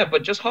only that,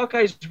 but just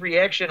Hawkeye's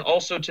reaction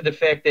also to the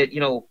fact that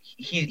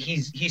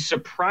he's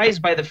surprised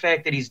by the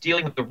fact that he's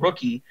dealing with the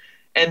rookie,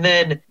 and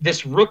then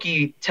this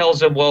rookie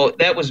tells him, "Well,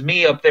 that was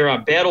me up there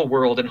on Battle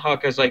World," and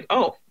Hawkeye's like,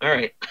 "Oh, all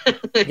right,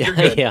 you're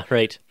good." Yeah,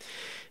 right.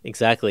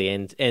 Exactly,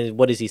 and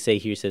what does he say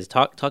here? He says,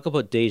 talk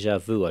about deja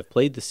vu. I've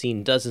played the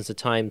scene dozens of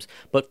times,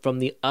 but from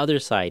the other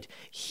side,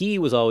 he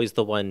was always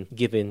the one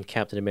giving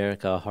Captain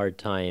America a hard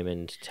time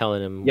and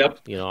telling him,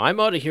 I'm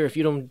out of here if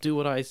you don't do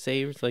what I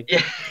say. It's like,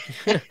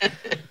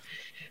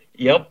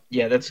 Yep.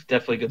 Yeah, that's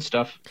definitely good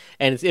stuff.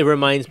 And it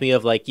reminds me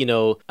of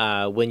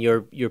when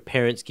your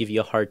parents give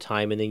you a hard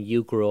time and then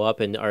you grow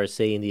up and are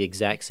saying the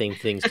exact same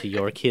things to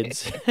your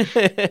kids.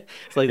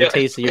 It's like the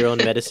taste of your own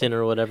medicine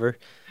or whatever.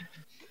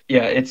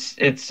 Yeah,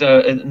 it's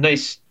a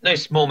nice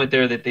moment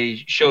there that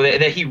they show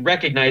that he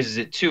recognizes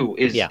it too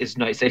is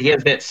nice. That he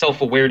has that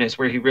self-awareness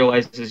where he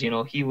realizes,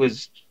 he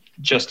was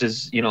just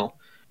as,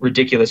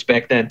 ridiculous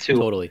back then too.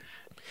 Totally.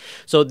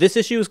 So this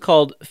issue is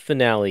called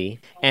Finale,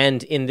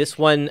 and in this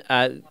one,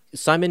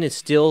 Simon is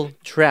still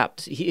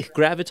trapped.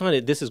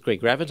 Graviton, this is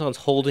great. Graviton's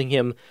holding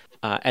him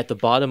at the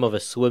bottom of a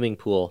swimming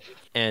pool,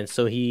 and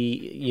so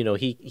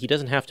he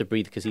doesn't have to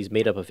breathe because he's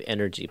made up of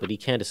energy, but he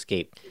can't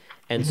escape.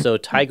 And so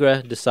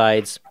Tigra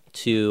decides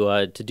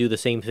to do the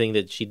same thing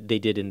that they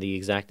did in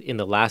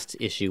the last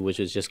issue, which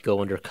is just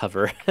go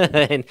undercover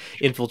and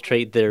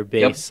infiltrate their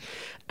base. Yep.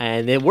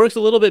 And it works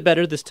a little bit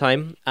better this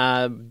time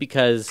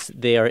because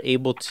they are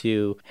able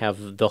to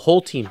have the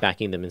whole team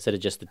backing them instead of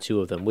just the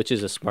two of them, which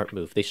is a smart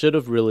move. They should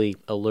have really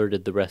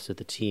alerted the rest of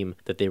the team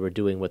that they were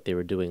doing what they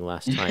were doing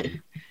last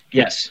time.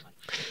 Yes.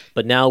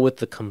 But now with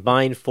the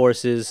combined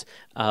forces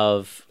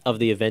of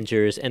the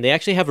Avengers, and they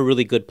actually have a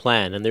really good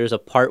plan. And there's a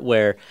part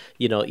where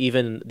they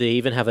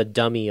even have a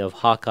dummy of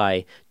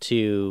Hawkeye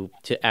to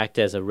act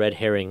as a red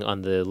herring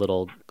on the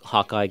little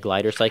Hawkeye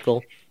glider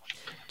cycle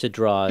to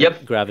draw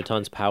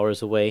Graviton's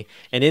powers away.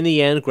 And in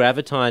the end,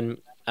 Graviton,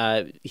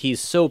 he's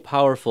so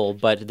powerful,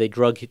 but they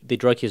drug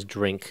his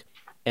drink.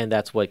 And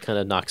that's what kind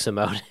of knocks him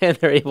out, and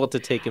they're able to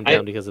take him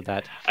down because of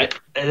that.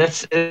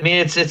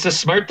 It's a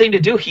smart thing to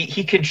do.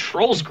 He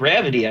controls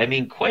gravity. I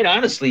mean, quite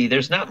honestly,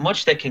 there's not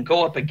much that can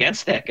go up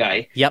against that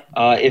guy. Yep.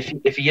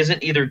 If he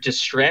isn't either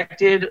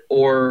distracted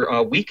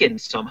or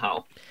weakened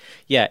somehow.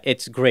 Yeah,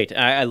 it's great.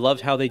 I loved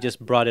how they just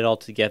brought it all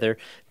together.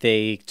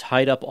 They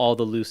tied up all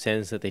the loose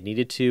ends that they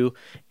needed to,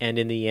 and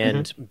in the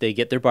end, they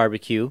get their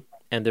barbecue.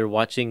 And they're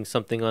watching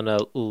something on a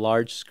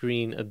large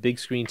screen, a big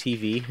screen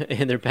TV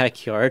in their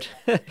backyard.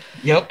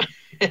 Yep.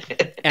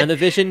 And the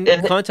Vision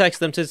contacts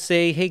them to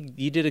say, hey,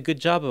 you did a good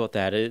job about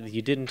that.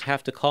 You didn't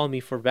have to call me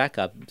for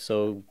backup.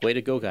 So way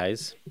to go,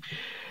 guys.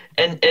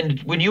 And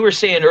when you were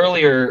saying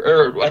earlier,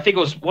 or I think it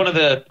was one of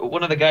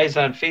the guys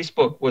on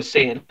Facebook was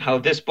saying how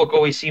this book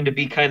always seemed to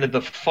be kind of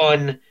the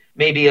fun,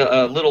 maybe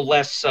a little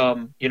less,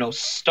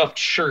 stuffed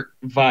shirt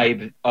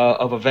vibe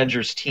of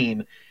Avengers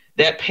team.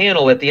 That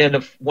panel at the end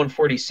of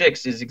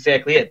 146 is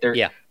exactly it.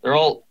 They're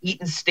all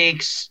eating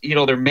steaks,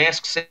 their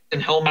masks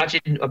and helmets,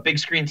 watching a big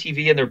screen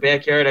TV in their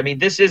backyard. I mean,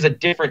 this is a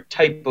different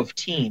type of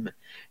team,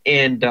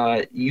 and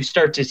you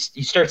start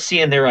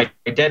seeing their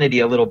identity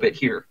a little bit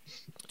here.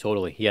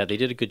 Totally, yeah, they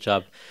did a good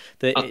job.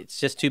 It's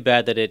just too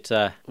bad that it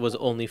was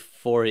only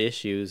 4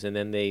 issues, and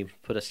then they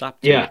put a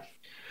stop to it.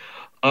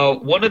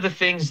 One of the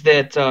things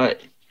that.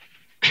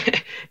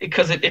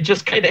 Because it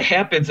just kind of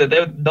happens and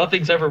then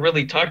nothing's ever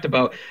really talked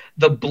about.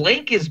 The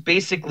Blank is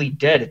basically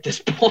dead at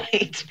this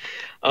point.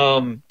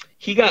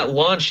 He got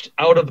launched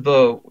out of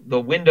the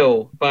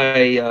window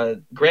by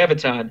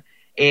Graviton,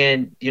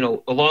 and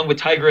along with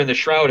Tiger and the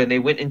Shroud, and they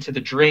went into the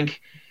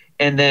drink.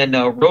 And then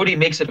Rhodey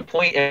makes it a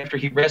point after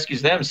he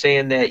rescues them,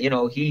 saying that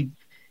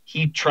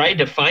he tried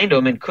to find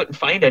them and couldn't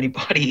find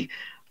anybody.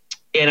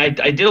 And I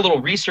did a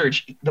little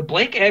research. The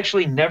Blank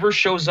actually never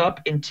shows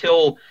up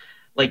until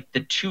like the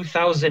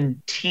 2000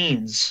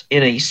 teens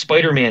in a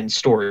Spider-Man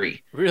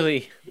story.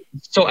 Really?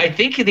 So I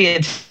think the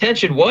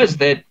intention was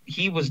that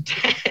he was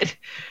dead,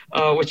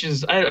 which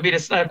is,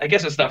 it's not, I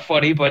guess it's not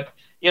funny, but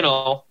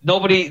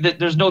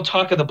there's no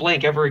talk of the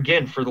Blank ever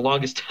again for the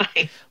longest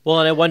time. Well,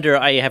 and I wonder,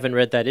 I haven't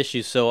read that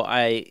issue, so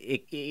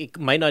it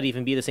might not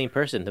even be the same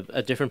person.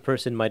 A different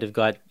person might have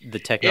got the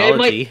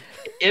technology.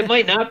 It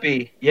might not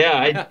be.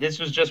 Yeah, this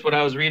was just what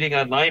I was reading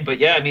online, but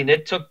yeah,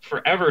 it took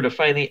forever to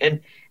finally,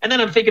 and then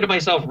I'm thinking to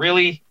myself,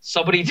 really,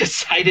 somebody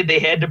decided they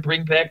had to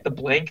bring back the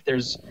Blank?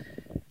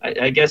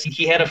 I guess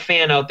he had a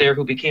fan out there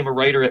who became a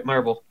writer at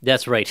Marvel.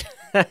 That's right.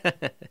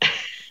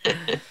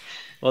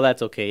 Well,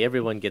 that's okay.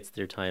 Everyone gets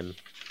their time.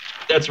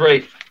 That's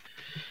right.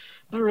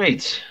 All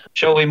right.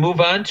 Shall we move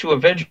on to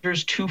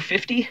Avengers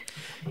 250?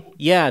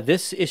 Yeah,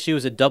 this issue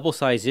is a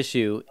double-size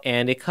issue,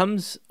 and it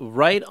comes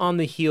right on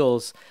the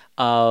heels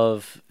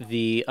of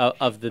the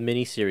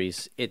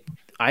miniseries.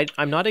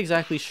 I'm not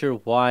exactly sure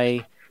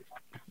why.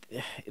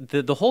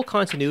 The whole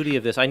continuity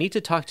of this, I need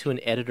to talk to an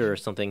editor or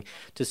something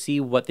to see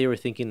what they were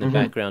thinking in the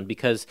background,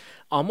 because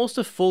almost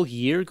a full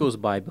year goes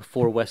by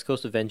before West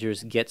Coast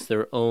Avengers gets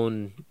their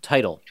own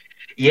title.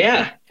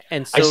 Yeah,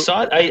 and so, I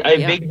saw it. I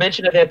made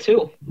mention of that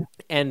too.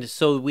 And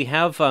so we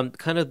have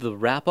kind of the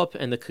wrap-up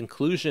and the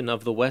conclusion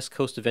of the West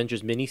Coast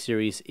Avengers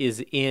miniseries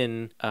is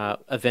in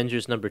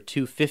Avengers number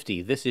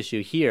 250, this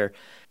issue here.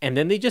 And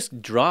then they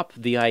just drop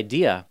the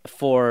idea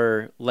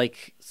for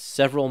like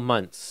several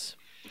months.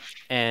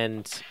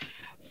 And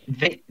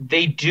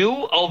they do,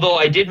 although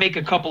I did make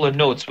a couple of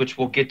notes, which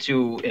we'll get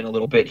to in a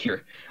little bit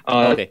here.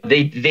 Okay.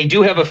 They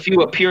do have a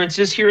few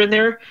appearances here and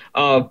there,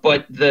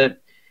 but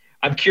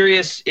I'm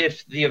curious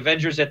if the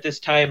Avengers at this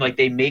time, like,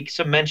 they make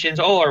some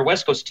mentions, our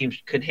West Coast team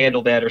could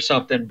handle that or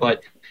something.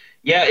 But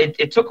yeah,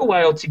 it took a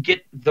while to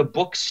get the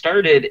book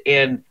started,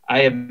 and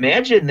I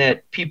imagine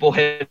that people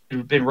had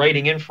been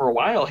writing in for a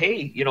while.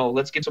 Hey,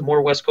 let's get some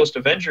more West Coast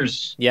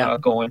Avengers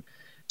going.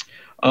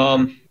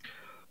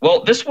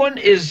 Well, this one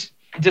is,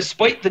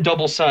 despite the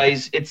double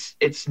size,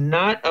 it's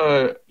not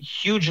a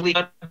hugely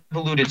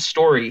convoluted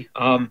story.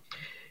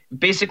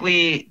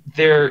 Basically,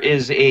 there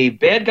is a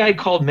bad guy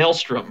called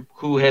Maelstrom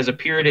who has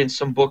appeared in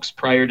some books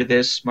prior to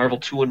this, Marvel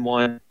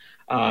 2-in-1.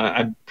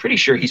 I'm pretty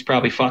sure he's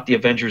probably fought the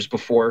Avengers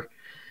before.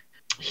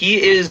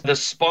 He is the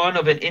spawn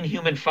of an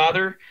inhuman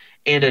father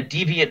and a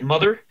deviant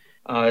mother,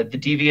 the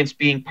deviants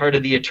being part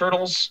of the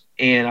Eternals,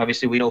 and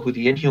obviously we know who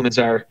the Inhumans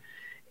are.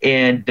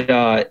 And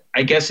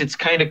I guess it's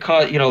kind of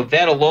caught,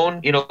 that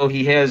alone,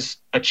 he has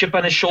a chip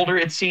on his shoulder,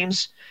 it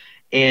seems.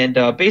 And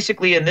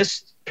basically in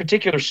this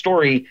particular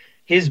story,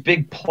 his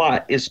big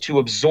plot is to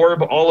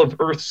absorb all of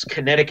Earth's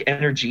kinetic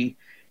energy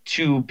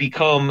to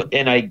become,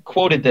 and I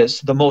quoted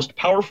this, the most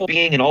powerful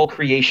being in all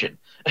creation.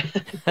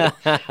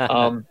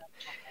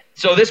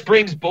 So this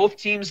brings both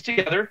teams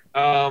together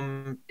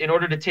in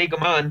order to take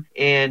them on,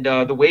 and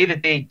the way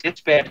that they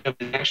dispatch them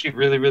is actually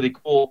really, really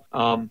cool,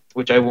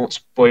 which I won't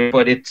spoil.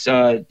 But it's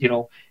a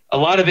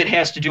lot of it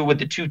has to do with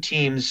the two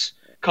teams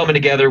coming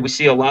together. We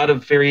see a lot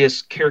of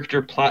various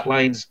character plot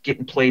lines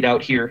getting played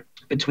out here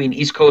between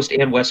East Coast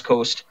and West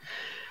Coast.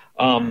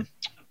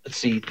 Let's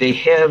see,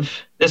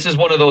 this is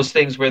one of those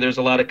things where there's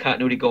a lot of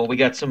continuity going. We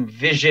got some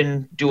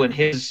Vision doing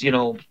his,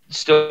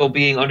 still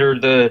being under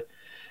the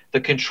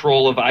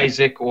control of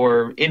Isaac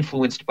or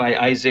influenced by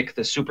Isaac,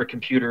 the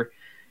supercomputer.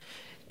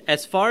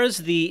 As far as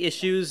the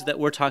issues that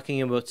we're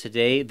talking about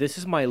today, this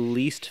is my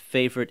least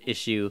favorite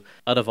issue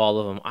out of all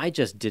of them. I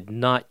just did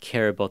not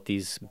care about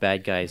these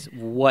bad guys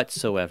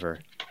whatsoever.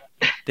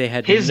 They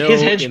had his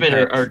henchmen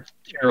impact. are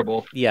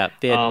terrible. Yeah,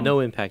 they had no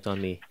impact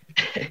on me.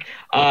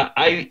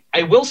 I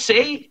will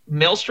say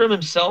Maelstrom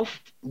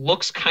himself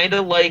looks kind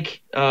of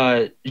like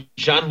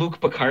Jean-Luc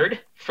Picard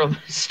from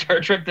Star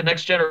Trek: The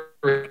Next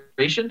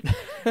Generation.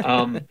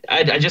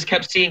 I just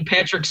kept seeing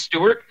Patrick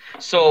Stewart,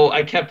 so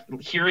I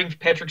kept hearing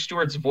Patrick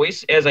Stewart's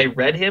voice as I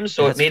read him,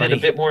 so it made it a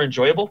bit more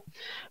enjoyable.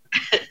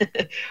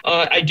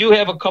 I do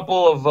have a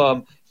couple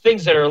of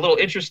things that are a little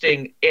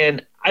interesting,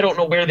 and I don't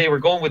know where they were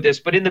going with this,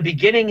 but in the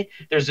beginning,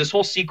 there's this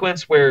whole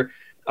sequence where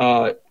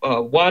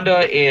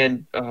Wanda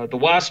and the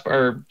Wasp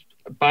are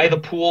by the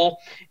pool,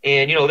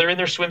 and they're in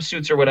their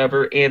swimsuits or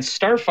whatever, and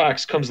Star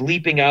Fox comes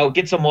leaping out,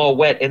 gets them all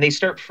wet, and they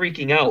start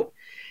freaking out.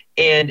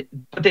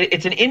 But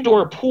it's an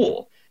indoor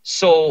pool,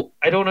 so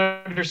I don't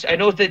understand. I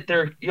know that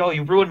they're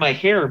you ruined my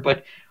hair,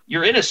 but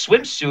you're in a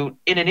swimsuit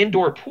in an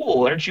indoor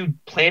pool. Aren't you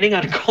planning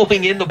on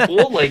going in the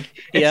pool?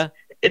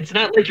 It's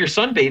not like you're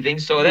sunbathing,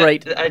 so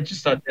right. I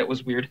just thought that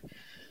was weird.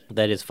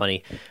 That is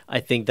funny.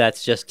 I think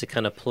that's just to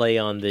kind of play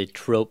on the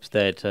tropes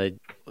that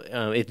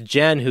it's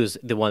Jan who's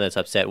the one that's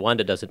upset.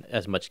 Wanda doesn't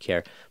as much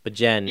care, but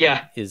Jan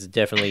is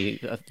definitely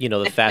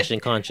the fashion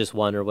conscious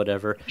one or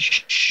whatever.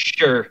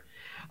 Sure.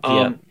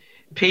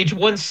 Page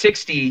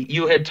 160,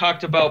 you had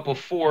talked about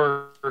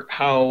before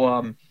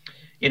how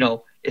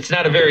it's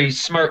not a very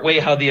smart way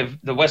how the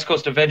West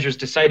Coast Avengers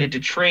decided to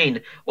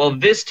train. Well,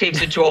 this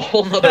takes it to a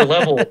whole nother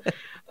level.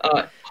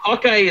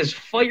 Hawkeye is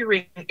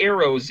firing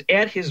arrows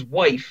at his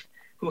wife,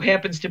 who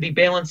happens to be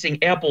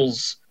balancing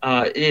apples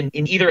in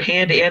either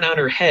hand and on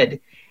her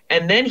head.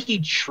 And then he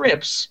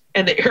trips,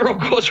 and the arrow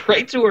goes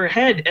right to her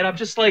head. And I'm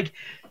just like,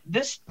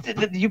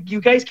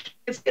 you guys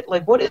can't see it.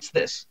 Like, what is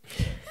this?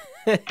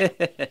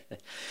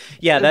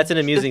 Yeah, that's an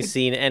amusing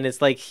scene. And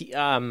it's like,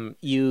 I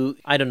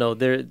don't know,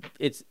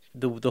 it's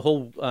the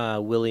whole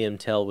William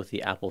Tell with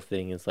the apple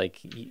thing. Is like,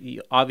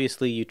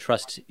 obviously you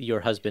trust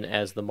your husband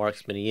as the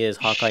marksman he is.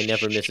 Hawkeye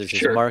never misses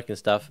his mark and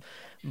stuff.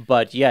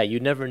 But yeah, you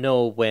never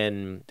know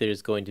when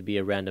there's going to be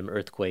a random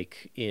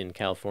earthquake in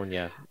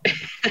California.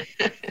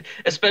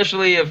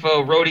 Especially if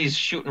Rhodey's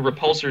shooting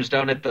repulsors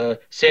down at the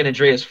San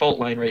Andreas fault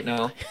line right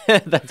now.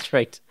 That's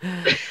right.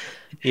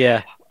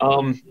 Yeah.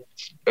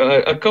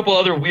 A couple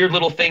other weird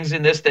little things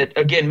in this that,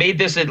 again, made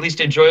this at least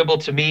enjoyable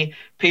to me.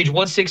 Page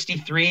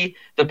 163,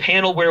 the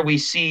panel where we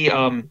see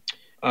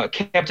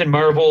Captain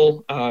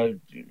Marvel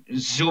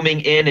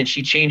zooming in, and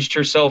she changed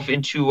herself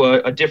into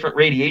a different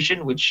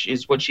radiation, which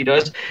is what she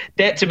does.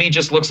 That, to me,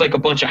 just looks like a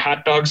bunch of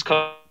hot dogs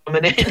coming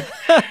in.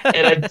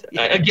 And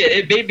again,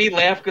 it made me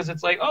laugh because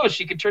it's like, oh,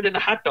 she could turn into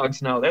hot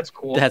dogs now. That's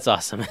cool. That's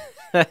awesome.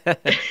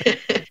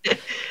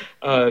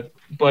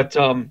 But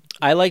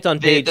I liked on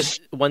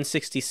page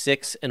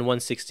 166 and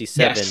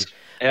 167. Yes.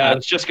 I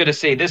was just going to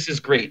say, this is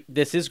great.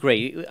 This is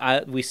great.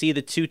 We see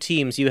the two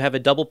teams. You have a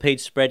double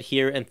page spread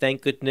here, and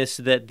thank goodness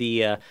that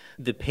the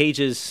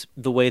pages,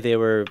 the way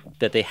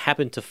they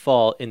happened to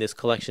fall in this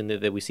collection,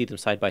 that we see them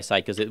side by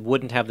side, because it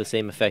wouldn't have the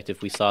same effect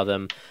if we saw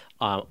them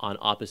on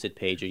opposite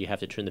page, or you have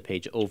to turn the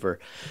page over.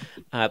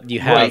 You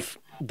have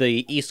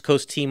the East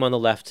Coast team on the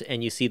left,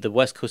 and you see the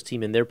West Coast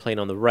team in their plane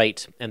on the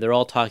right, and they're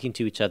all talking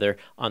to each other.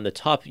 On the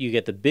top, you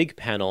get the big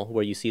panel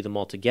where you see them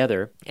all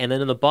together, and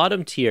then in the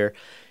bottom tier,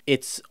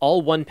 it's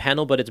all one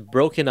panel, but it's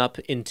broken up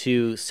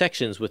into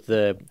sections with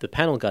the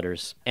panel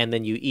gutters, and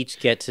then you each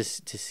get to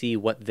see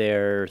what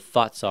their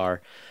thoughts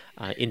are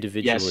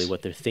individually,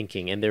 what they're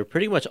thinking, and they're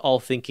pretty much all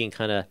thinking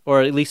kind of,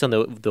 or at least on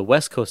the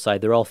West Coast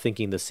side, they're all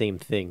thinking the same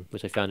thing,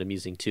 which I found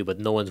amusing too, but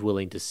no one's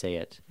willing to say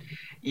it.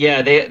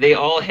 Yeah, they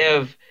all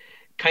have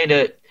kind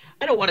of,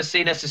 I don't want to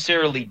say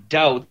necessarily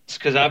doubts,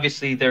 because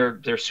obviously they're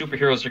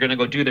superheroes, they're going to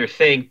go do their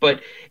thing, but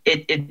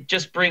it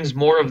just brings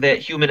more of that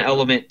human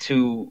element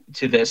to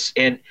this,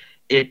 and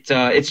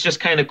it's just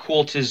kind of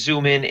cool to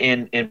zoom in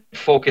and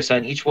focus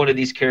on each one of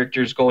these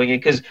characters going in,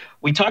 because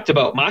we talked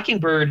about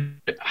Mockingbird.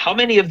 How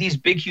many of these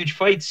big, huge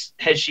fights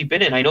has she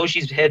been in? I know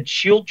she's had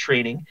SHIELD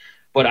training,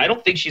 but I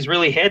don't think she's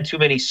really had too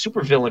many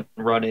supervillain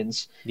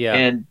run-ins. Yeah.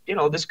 And,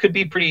 this could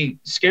be pretty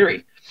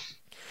scary.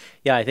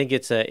 Yeah, I think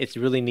it's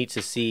really neat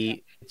to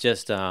see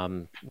just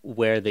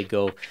where they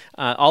go.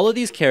 All of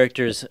these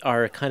characters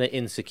are kind of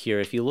insecure.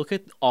 If you look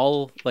at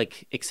all,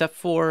 except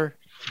for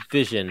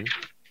Vision,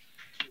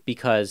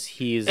 because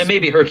he's... And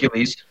maybe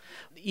Hercules.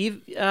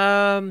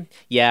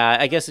 Yeah,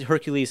 I guess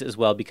Hercules as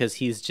well, because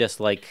he's just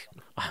like,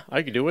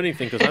 I can do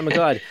anything because I'm a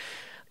god.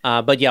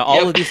 But yeah,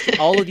 all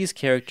of these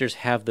characters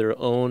have their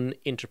own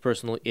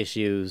interpersonal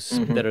issues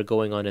that are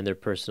going on in their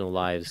personal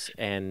lives,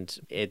 and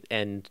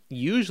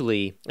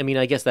usually, I mean,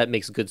 I guess that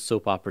makes good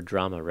soap opera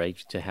drama, right?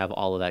 To have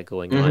all of that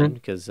going on,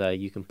 because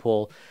you can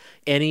pull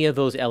any of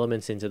those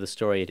elements into the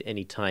story at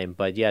any time.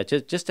 But yeah,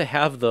 just to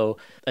have though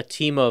a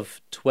team of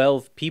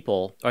 12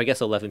 people, or I guess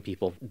 11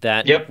 people,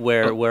 that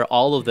where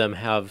all of them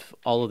have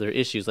all of their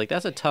issues, like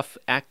that's a tough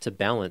act to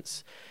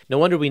balance. No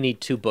wonder we need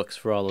 2 books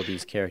for all of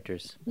these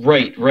characters.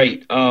 Right.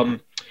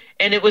 And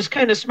it was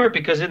kind of smart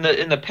because in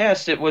the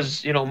past it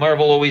was,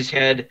 Marvel always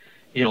had,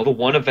 the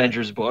one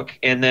Avengers book,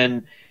 and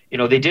then,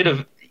 they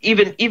did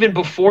even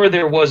before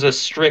there was a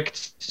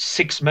strict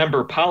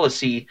 6-member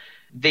policy,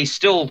 they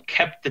still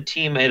kept the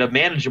team at a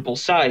manageable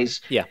size.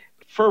 Yeah.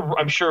 For,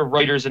 I'm sure,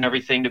 writers and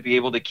everything to be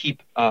able to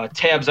keep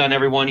tabs on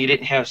everyone. You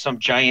didn't have some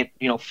giant,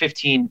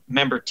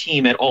 15-member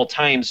team at all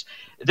times.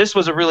 This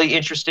was a really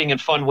interesting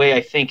and fun way,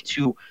 I think,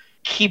 to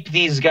keep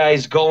these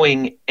guys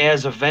going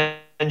as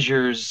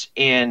Avengers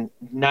and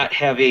not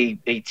have a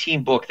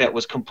team book that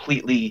was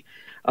completely,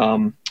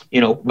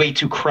 way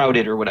too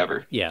crowded or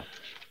whatever. Yeah.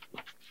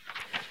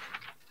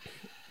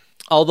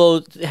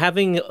 Although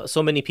having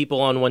so many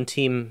people on one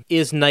team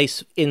is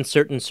nice in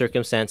certain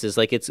circumstances.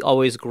 Like, it's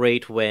always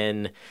great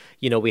when,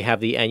 we have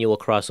the annual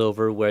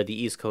crossover where the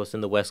East Coast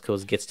and the West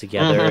Coast gets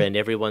together and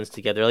everyone's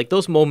together. Like,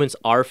 those moments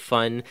are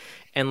fun.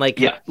 And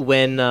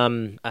when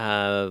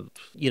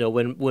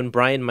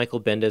Brian Michael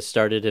Bendis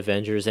started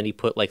Avengers and he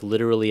put like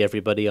literally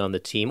everybody on the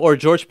team, or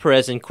George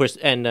Perez and Kurt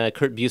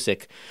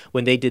Busiek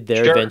when they did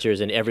their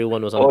Avengers and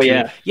everyone was on the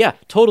team. Yeah,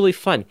 totally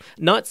fun.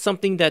 Not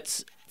something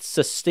that's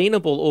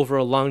sustainable over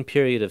a long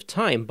period of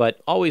time,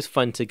 but always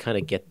fun to kind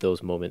of get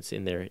those moments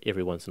in there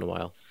every once in a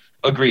while.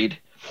 Agreed.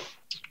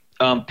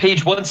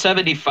 Page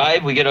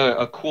 175, we get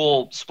a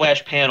cool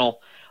splash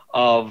panel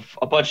of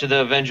a bunch of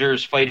the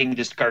Avengers fighting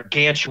this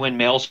gargantuan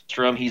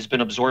maelstrom. He's been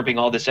absorbing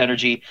all this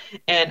energy,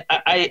 and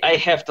I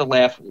have to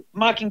laugh.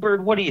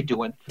 Mockingbird, what are you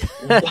doing?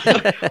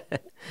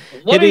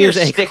 What are your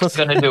sticks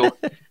going to do?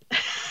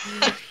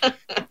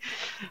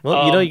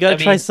 Well, you got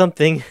to try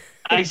something.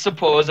 I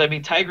suppose. I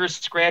mean, Tiger's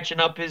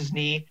scratching up his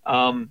knee.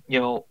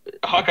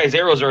 Hawkeye's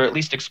arrows are at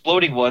least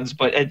exploding ones,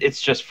 but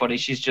it's just funny.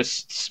 She's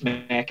just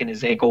smacking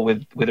his ankle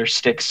with her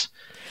sticks.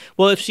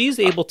 Well, if she's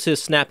able to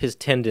snap his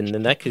tendon,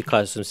 then that could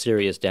cause some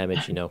serious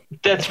damage,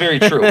 That's very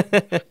true.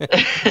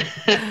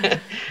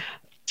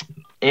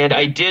 And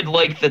I did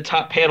like the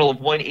top panel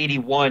of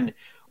 181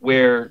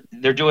 where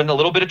they're doing a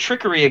little bit of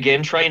trickery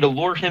again, trying to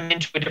lure him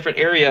into a different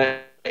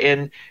area.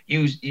 And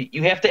you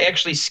have to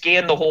actually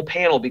scan the whole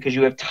panel because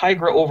you have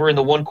Tigra over in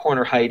the one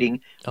corner hiding,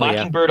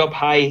 Mockingbird up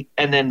high,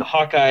 and then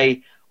Hawkeye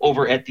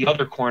over at the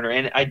other corner.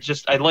 And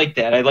I like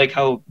that. I like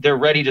how they're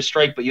ready to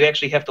strike, but you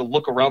actually have to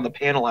look around the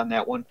panel on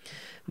that one.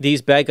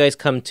 These bad guys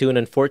come to an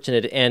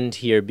unfortunate end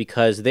here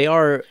because they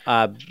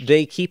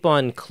keep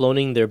on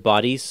cloning their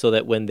bodies so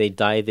that when they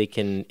die, they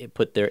can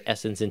put their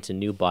essence into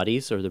new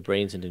bodies or their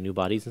brains into new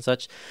bodies and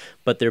such.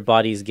 But their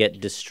bodies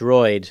get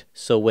destroyed,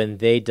 so when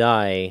they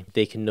die,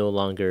 they can no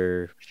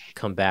longer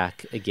come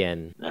back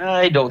again.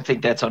 I don't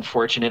think that's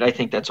unfortunate. I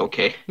think that's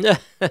okay.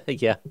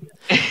 Yeah.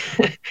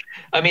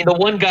 I mean, the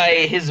one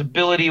guy, his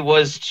ability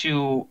was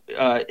to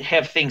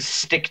have things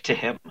stick to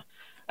him.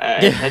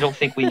 I don't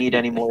think we need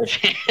any more of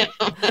him.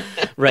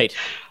 Right.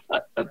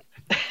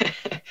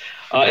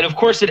 And of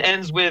course, it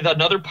ends with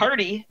another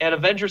party at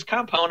Avengers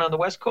Compound on the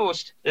West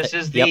Coast. This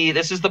is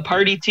the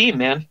party team,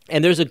 man.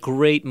 And there's a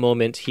great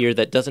moment here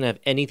that doesn't have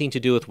anything to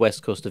do with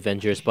West Coast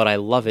Avengers, but I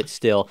love it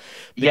still.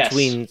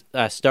 Between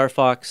Star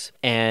Fox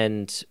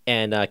and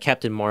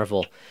Captain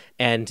Marvel.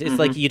 And it's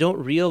like you don't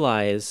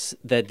realize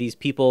that these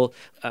people...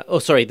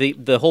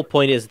 the whole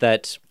point is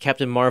that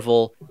Captain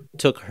Marvel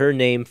took her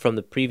name from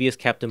the previous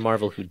Captain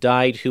Marvel who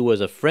died, who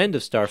was a friend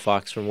of Star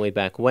Fox from way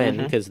back when,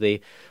 because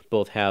they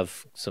both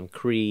have some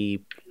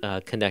Kree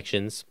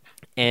connections.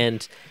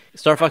 And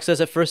Star Fox says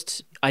at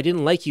first, I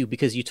didn't like you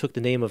because you took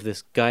the name of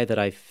this guy that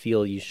I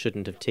feel you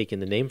shouldn't have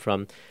taken the name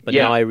from. But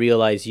now I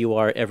realize you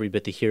are every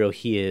bit the hero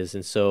he is,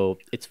 and so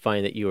it's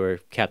fine that you are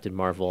Captain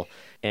Marvel.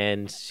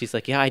 And she's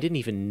like, I didn't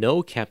even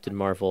know Captain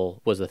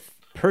Marvel was a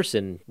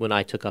person when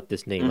I took up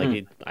this name.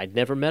 Like, I'd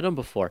never met him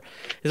before.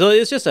 So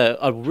it's just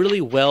a really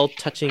well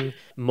touching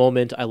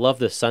moment. I love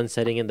the sun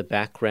setting in the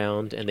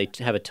background, and they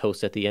have a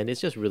toast at the end.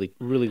 It's just really,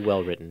 really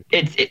well written.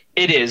 It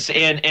is,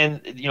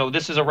 and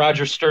this is a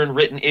Roger Stern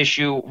written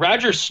issue.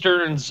 Roger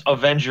Stern's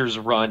Avengers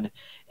run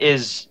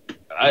is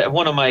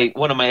one of my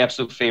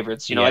absolute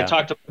favorites. I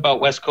talked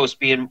about West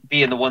Coast being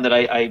the one that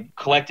I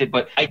collected,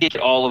 but I did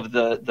all of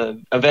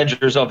the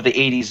Avengers of the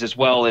 80s as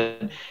well.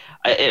 And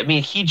I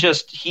mean,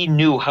 he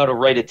knew how to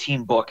write a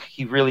team book.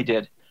 He really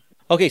did.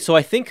 Okay, so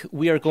I think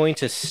we are going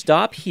to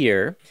stop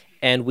here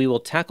and we will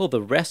tackle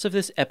the rest of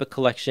this epic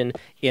collection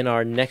in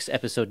our next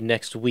episode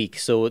next week.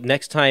 So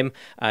next time,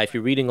 if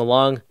you're reading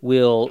along,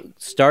 we'll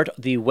start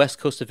the West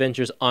Coast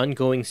Avengers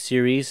ongoing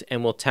series,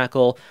 and we'll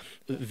tackle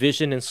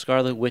Vision and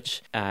Scarlet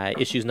Witch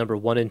issues number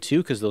 1 and 2,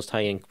 because those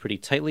tie in pretty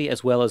tightly,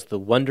 as well as the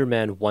Wonder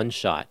Man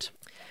one-shot.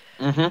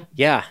 Mm-hmm.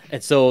 Yeah,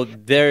 and so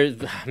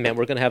man,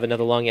 we're going to have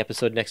another long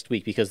episode next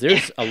week, because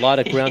there's a lot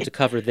of ground to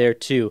cover there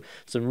too.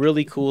 Some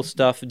really cool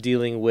stuff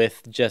dealing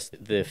with just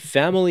the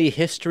family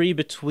history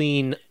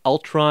between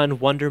Ultron,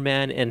 Wonder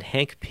Man, and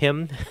Hank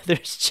Pym.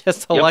 There's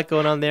just a lot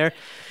going on there.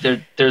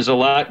 There's a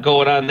lot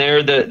going on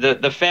there.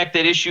 The fact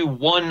that issue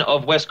 1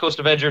 of West Coast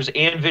Avengers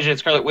and Vision and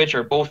Scarlet Witch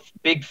are both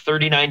big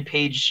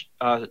 39-page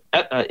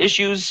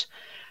issues.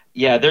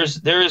 Yeah,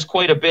 there is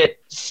quite a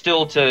bit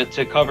still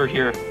to cover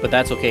here. But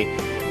that's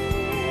okay.